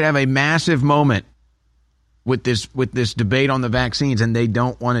 And he could have a massive moment with this debate on the vaccines, and they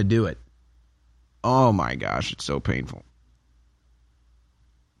don't want to do it. Oh, my gosh, it's so painful.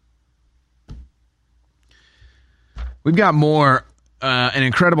 We've got more, an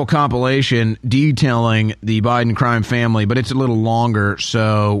incredible compilation detailing the Biden crime family, but it's a little longer,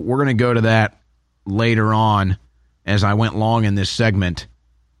 so we're going to go to that later on as I went long in this segment.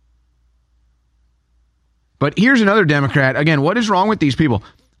 But here's another Democrat. Again, what is wrong with these people?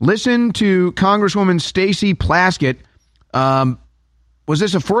 Listen to Congresswoman Stacey Plaskett. Was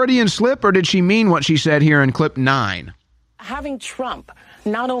this a Freudian slip, or did she mean what she said here in clip 9? Having Trump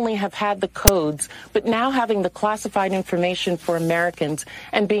not only have had the codes, but now having the classified information for Americans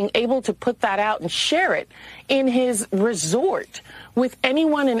and being able to put that out and share it in his resort with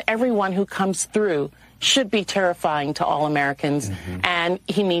anyone and everyone who comes through should be terrifying to all Americans, and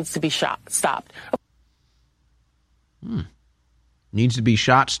he needs to be stopped. Needs to be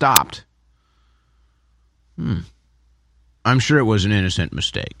stopped. I'm sure it was an innocent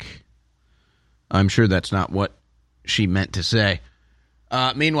mistake. I'm sure that's not what she meant to say.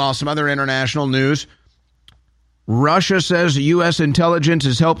 Meanwhile, some other international news. Russia says U.S. intelligence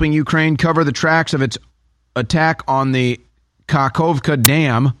is helping Ukraine cover the tracks of its attack on the Kakhovka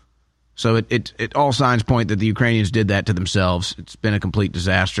Dam. So it all signs point that the Ukrainians did that to themselves. It's been a complete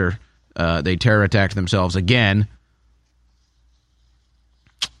disaster. They terror attacked themselves again.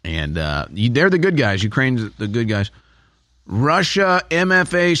 And they're the good guys. Ukraine's the good guys. Russia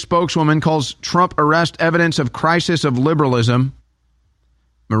MFA spokeswoman calls Trump arrest evidence of crisis of liberalism.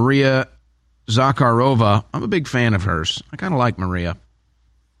 Maria Zakharova. I'm a big fan of hers. I kind of like Maria.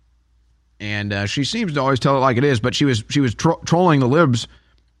 And she seems to always tell it like it is, but she was trolling the libs.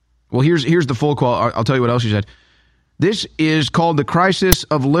 Well, here's the full quote. I'll tell you what else she said. This is called the crisis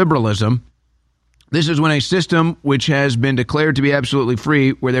of liberalism. This is when a system which has been declared to be absolutely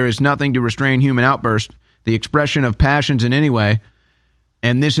free, where there is nothing to restrain human outburst, the expression of passions in any way,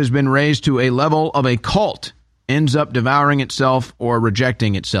 and this has been raised to a level of a cult, ends up devouring itself or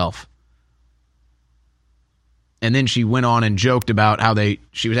rejecting itself. And then she went on and joked about how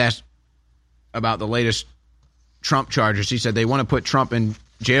she was asked about the latest Trump charges. She said they want to put Trump in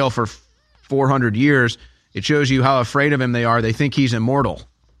jail for 400 years. It shows you how afraid of him they are. They think he's immortal.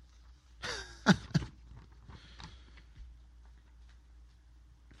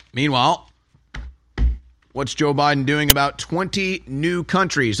 Meanwhile, what's Joe Biden doing about 20 new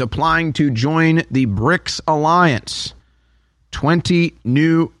countries applying to join the BRICS alliance? 20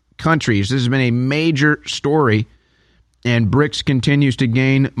 new countries. This has been a major story, and BRICS continues to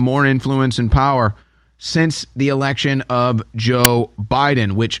gain more influence and power since the election of Joe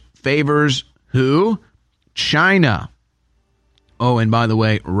Biden, which favors who? China. Oh, and by the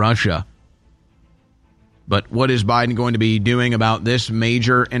way, Russia. But what is Biden going to be doing about this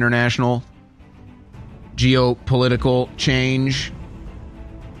major international geopolitical change?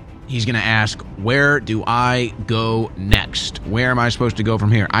 He's going to ask, where do I go next? Where am I supposed to go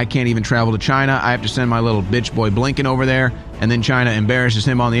from here? I can't even travel to China. I have to send my little bitch boy Blinken over there, and then China embarrasses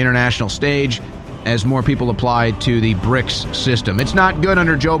him on the international stage as more people apply to the BRICS system. It's not good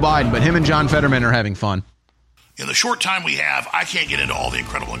under Joe Biden, but him and John Fetterman are having fun. In the short time we have, I can't get into all the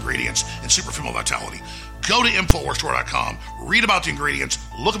incredible ingredients in Super Female Vitality. Go to InfoWarsStore.com, read about the ingredients,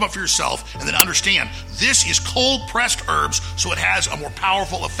 look them up for yourself, and then understand this is cold-pressed herbs, so it has a more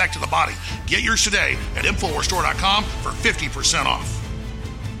powerful effect on the body. Get yours today at InfoWarsStore.com for 50% off.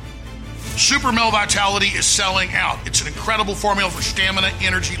 Super Male Vitality is selling out. It's an incredible formula for stamina,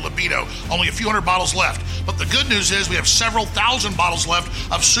 energy, libido. Only a few hundred bottles left. But the good news is we have several thousand bottles left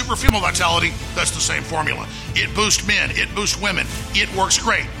of Super Female Vitality. That's the same formula. It boosts men. It boosts women. It works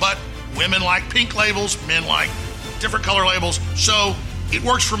great. But women like pink labels. Men like different color labels. So it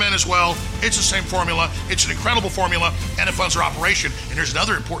works for men as well. It's the same formula. It's an incredible formula, and it funds our operation. And here's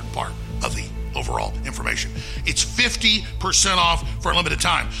another important part of the overall information. It's 50% off for a limited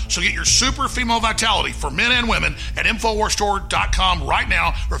time. So get your Super Female Vitality for men and women at InfoWarsStore.com right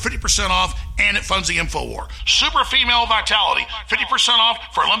now for 50% off, and it funds the InfoWar. Super Female Vitality, 50% off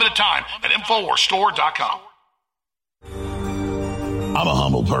for a limited time at InfoWarsStore.com. I'm a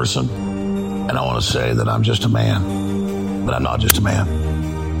humble person, and I want to say that I'm just a man, but I'm not just a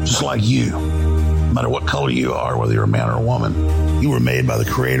man. Just like you. No matter what color you are, whether you're a man or a woman, you were made by the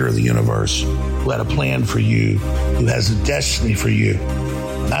creator of the universe, who had a plan for you, who has a destiny for you.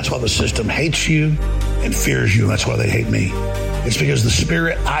 And that's why the system hates you and fears you, and that's why they hate me. It's because the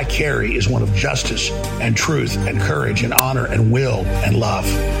spirit I carry is one of justice and truth and courage and honor and will and love.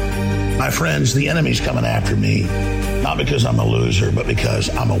 My friends, the enemy's coming after me, not because I'm a loser, but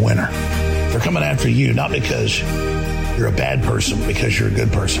because I'm a winner. They're coming after you, not because you're a bad person, but because you're a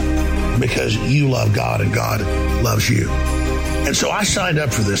good person, because you love God and God loves you. And so I signed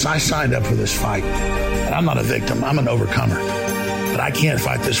up for this. I signed up for this fight. And I'm not a victim. I'm an overcomer. But I can't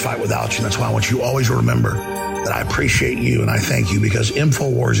fight this fight without you. That's why I want you always to remember that I appreciate you and I thank you, because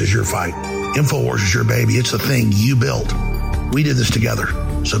InfoWars is your fight. InfoWars is your baby. It's the thing you built. We did this together.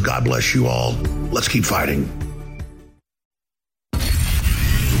 So God bless you all. Let's keep fighting.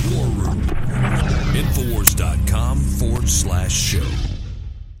 The War Room. InfoWars.com/show.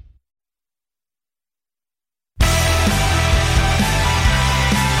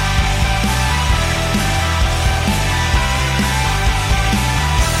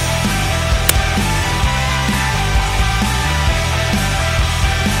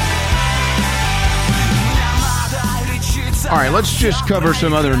 All right, let's just cover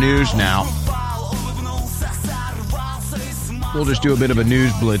some other news now. We'll just do a bit of a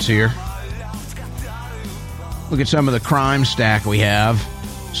news blitz here. Look at some of the crime stack we have.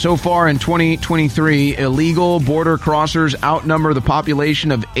 So far in 2023, illegal border crossers outnumber the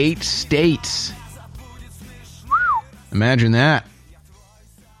population of 8 states. Imagine that.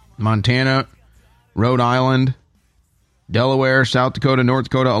 Montana, Rhode Island, Delaware, South Dakota, North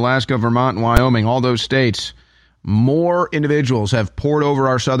Dakota, Alaska, Vermont, and Wyoming, all those states. More individuals have poured over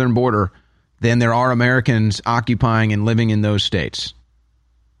our southern border than there are Americans occupying and living in those states.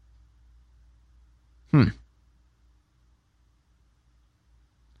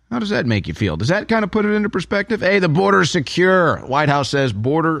 How does that make you feel? Does that kind of put it into perspective? Hey, the border's secure. White House says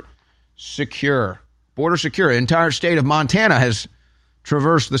border secure. Border secure. The entire state of Montana has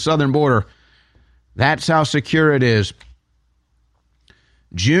traversed the southern border. That's how secure it is.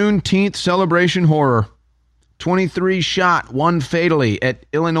 Juneteenth celebration horror. 23 shot, 1 fatally at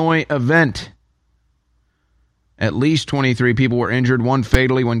Illinois event. At least 23 people were injured, 1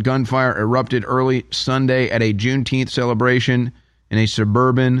 fatally when gunfire erupted early Sunday at a Juneteenth celebration in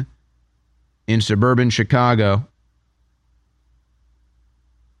suburban Chicago.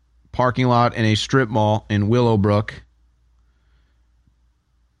 Parking lot in a strip mall in Willowbrook.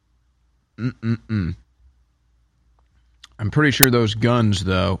 I'm pretty sure those guns,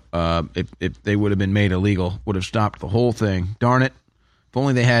 though, if they would have been made illegal, would have stopped the whole thing. Darn it. If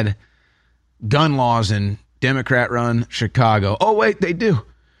only they had gun laws in Democrat-run Chicago. Oh, wait, they do.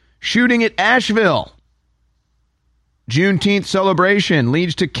 Shooting at Asheville. Juneteenth celebration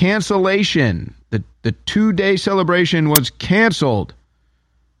leads to cancellation. The 2-day celebration was canceled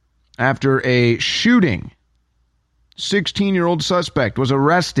after a shooting. 16-year-old suspect was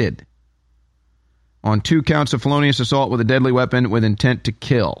arrested on 2 counts of felonious assault with a deadly weapon with intent to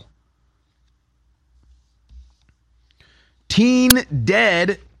kill. Teen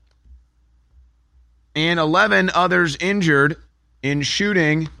dead and 11 others injured in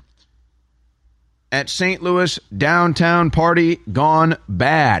shooting at St. Louis downtown party gone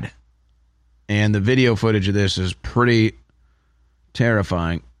bad. And the video footage of this is pretty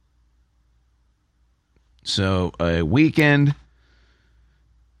terrifying. So a weekend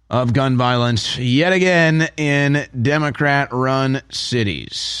of gun violence yet again in Democrat-run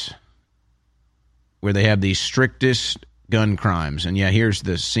cities where they have the strictest gun crimes. And yeah, here's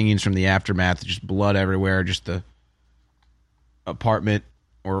the scenes from the aftermath. Just blood everywhere. Just the apartment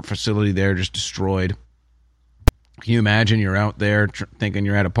or facility there just destroyed. Can you imagine you're out there thinking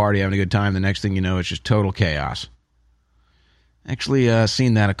you're at a party having a good time? The next thing you know, it's just total chaos. Actually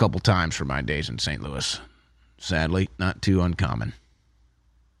seen that a couple times for my days in St. Louis. Sadly, not too uncommon.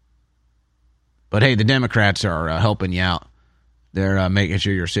 But hey, the Democrats are helping you out. They're making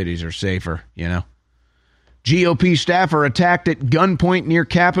sure your cities are safer, you know. GOP staffer attacked at gunpoint near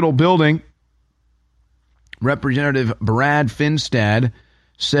Capitol building. Representative Brad Finstad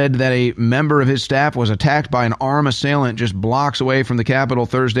said that a member of his staff was attacked by an armed assailant just blocks away from the Capitol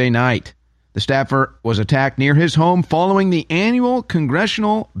Thursday night. The staffer was attacked near his home following the annual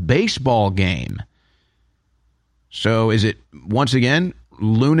congressional baseball game. So is it, once again,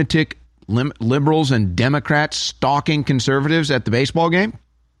 lunatic liberals and Democrats stalking conservatives at the baseball game?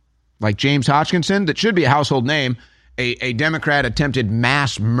 Like James Hodgkinson, that should be a household name, a Democrat attempted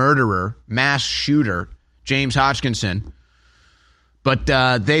mass murderer, mass shooter, James Hodgkinson. But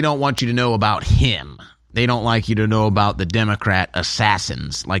they don't want you to know about him. They don't like you to know about the Democrat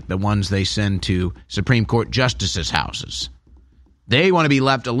assassins, like the ones they send to Supreme Court justices' houses. They want to be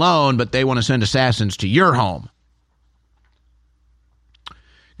left alone, but they want to send assassins to your home.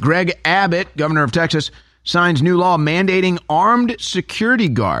 Greg Abbott, governor of Texas, signs new law mandating armed security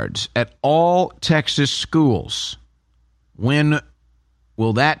guards at all Texas schools. When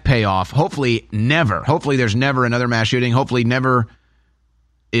will that pay off? Hopefully never. Hopefully there's never another mass shooting. Hopefully never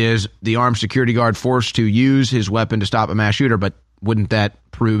is the armed security guard forced to use his weapon to stop a mass shooter, but wouldn't that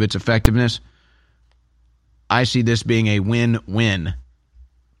prove its effectiveness? I see this being a win-win.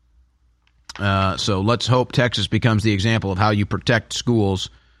 So let's hope Texas becomes the example of how you protect schools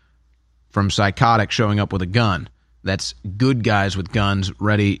from psychotics showing up with a gun. That's good guys with guns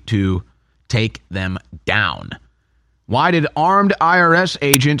ready to take them down. Why did armed IRS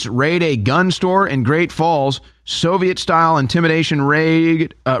agents raid a gun store in Great Falls? Soviet-style intimidation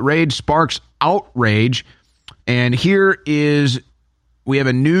raid sparks outrage. And here is, we have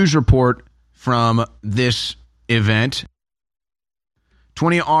a news report from this event.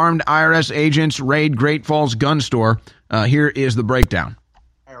 20 armed IRS agents raid Great Falls gun store. Here is the breakdown.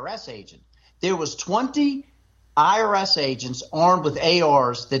 IRS agent. There was 20 IRS agents armed with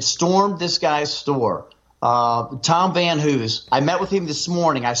ARs that stormed this guy's store. Tom Van Hoos. I met with him this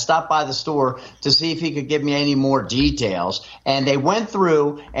morning. I stopped by the store to see if he could give me any more details. And they went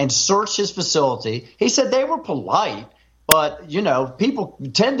through and searched his facility. He said they were polite, but, people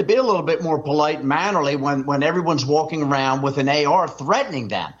tend to be a little bit more polite and mannerly when everyone's walking around with an AR threatening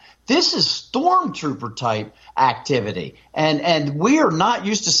them. This is stormtrooper type activity, and we are not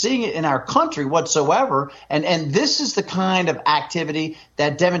used to seeing it in our country whatsoever. And this is the kind of activity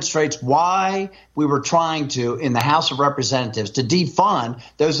that demonstrates why we were trying to, in the House of Representatives, to defund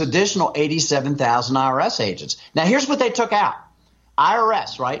those additional 87,000 IRS agents. Now, here's what they took out.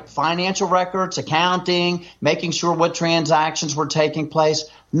 IRS, right? Financial records, accounting, making sure what transactions were taking place.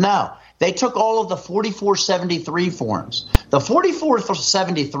 No. They took all of the 4473 forms. The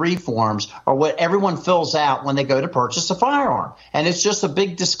 4473 forms are what everyone fills out when they go to purchase a firearm. And it's just a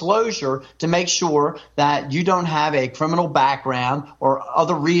big disclosure to make sure that you don't have a criminal background or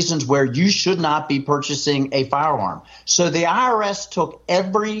other reasons where you should not be purchasing a firearm. So the IRS took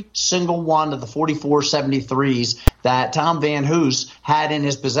every single one of the 4473s that Tom Van Hoos had in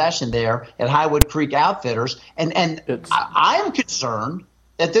his possession there at Highwood Creek Outfitters. And I am concerned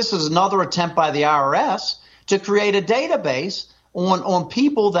that this is another attempt by the IRS to create a database on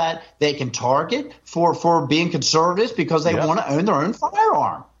people that they can target for being conservatives because they want to own their own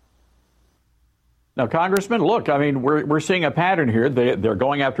firearm. Now, Congressman, look, I mean, we're seeing a pattern here. They're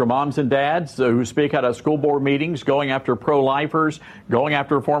going after moms and dads who speak out of school board meetings, going after pro-lifers, going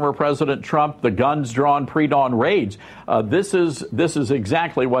after former President Trump, the guns drawn pre-dawn raids. This is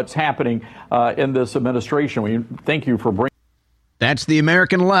exactly what's happening in this administration. We thank you for bringing. That's the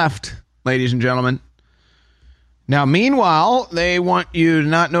American left, ladies and gentlemen. Now, meanwhile, they want you to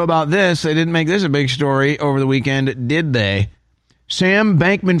not know about this. They didn't make this a big story over the weekend, did they? Sam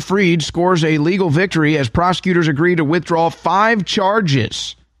Bankman-Fried scores a legal victory as prosecutors agree to withdraw 5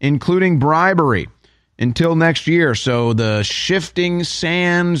 charges, including bribery, until next year. So the shifting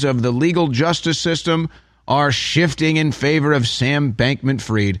sands of the legal justice system are shifting in favor of Sam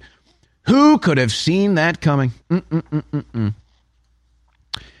Bankman-Fried. Who could have seen that coming?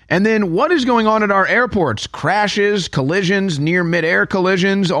 And then what is going on at our airports? Crashes, collisions, near midair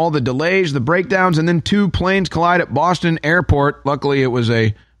collisions, all the delays, the breakdowns, and then 2 planes collide at Boston Airport. Luckily, it was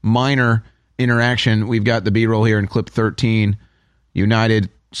a minor interaction. We've got the B-roll here in clip 13. United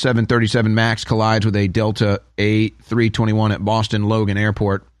 737 MAX collides with a Delta A321 at Boston Logan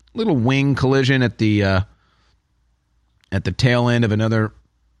Airport. Little wing collision at the tail end of another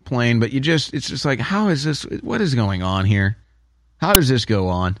plane, but it's just like, how is this? What is going on here? How does this go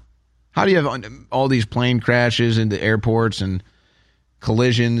on? How do you have all these plane crashes into airports and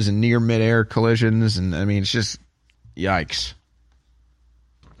collisions and near midair collisions? And I mean, it's just yikes.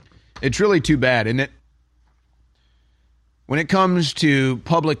 It's really too bad, isn't it? When it comes to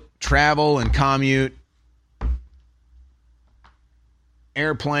public travel and commute,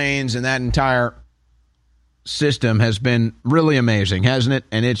 airplanes and that entire system has been really amazing, hasn't it?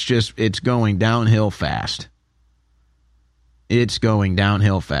 And it's going downhill fast. It's going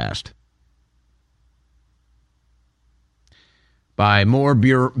downhill fast. By more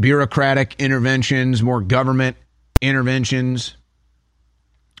bureaucratic interventions, more government interventions,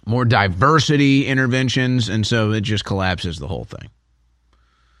 more diversity interventions, and so it just collapses the whole thing.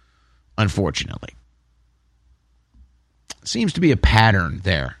 Unfortunately. Seems to be a pattern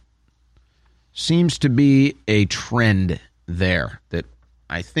there. Seems to be a trend there that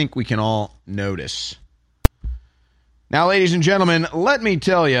I think we can all notice. Now, ladies and gentlemen, let me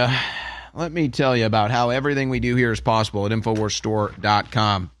tell you about how everything we do here is possible at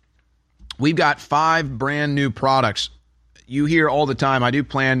InfoWarsStore.com. We've got 5 brand new products. You hear all the time. I do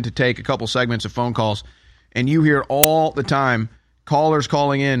plan to take a couple segments of phone calls, and you hear all the time callers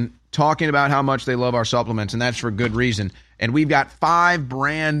calling in talking about how much they love our supplements, and that's for good reason. And we've got 5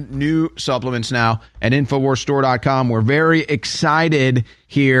 brand new supplements now at InfoWarsStore.com. We're very excited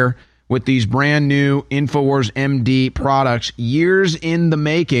here with these brand new InfoWars MD products, years in the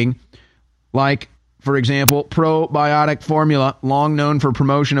making, like, for example, Probiotic Formula, long known for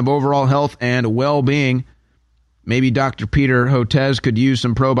promotion of overall health and well-being. Maybe Dr. Peter Hotez could use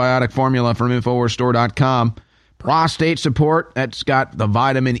some Probiotic Formula from InfoWarsStore.com. Prostate support, that's got the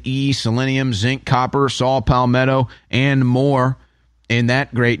vitamin E, selenium, zinc, copper, saw palmetto, and more in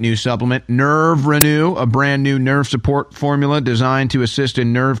that great new supplement. Nerve Renew, a brand new nerve support formula designed to assist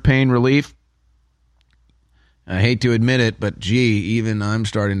in nerve pain relief. I hate to admit it, but gee, even I'm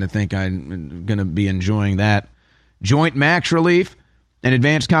starting to think I'm going to be enjoying that. Joint Max Relief, an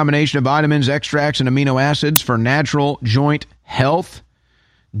advanced combination of vitamins, extracts, and amino acids for natural joint health.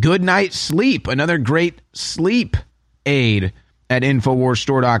 Good Night Sleep, another great sleep aid. at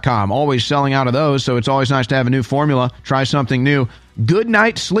InfoWarsStore.com. Always selling out of those, so it's always nice to have a new formula. Try something new. Good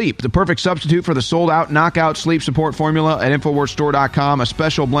Night Sleep, the perfect substitute for the sold-out knockout sleep support formula at InfoWarsStore.com. A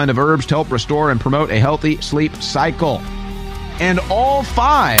special blend of herbs to help restore and promote a healthy sleep cycle. And all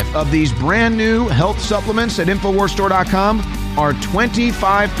 5 of these brand new health supplements at InfoWarsStore.com are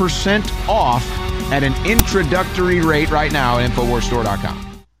 25% off at an introductory rate right now at InfoWarsStore.com.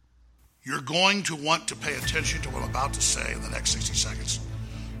 You're going to want to pay attention to what I'm about to say in the next 60 seconds.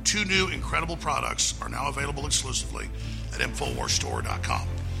 2 new incredible products are now available exclusively at InfoWarsStore.com.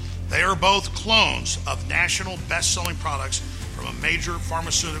 They are both clones of national best-selling products from a major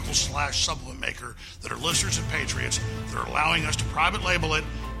pharmaceutical/supplement maker that are listeners and patriots that are allowing us to private label it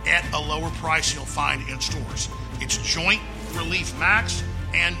at a lower price you'll find in stores. It's Joint Relief Max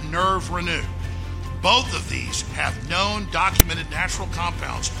and Nerve Renew. Both of these have known documented natural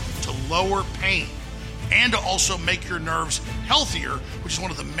compounds to lower pain and to also make your nerves healthier, which is one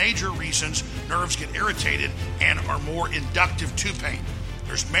of the major reasons nerves get irritated and are more inductive to pain.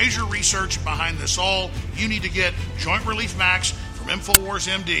 There's major research behind this all. You need to get Joint Relief Max from InfoWars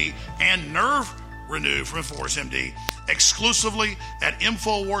MD and Nerve Renew from InfoWars MD exclusively at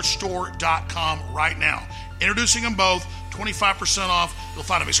InfoWarsStore.com right now. Introducing them both, 25% off. You'll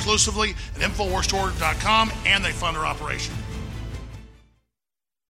find them exclusively at InfoWarsStore.com, and they fund our operation.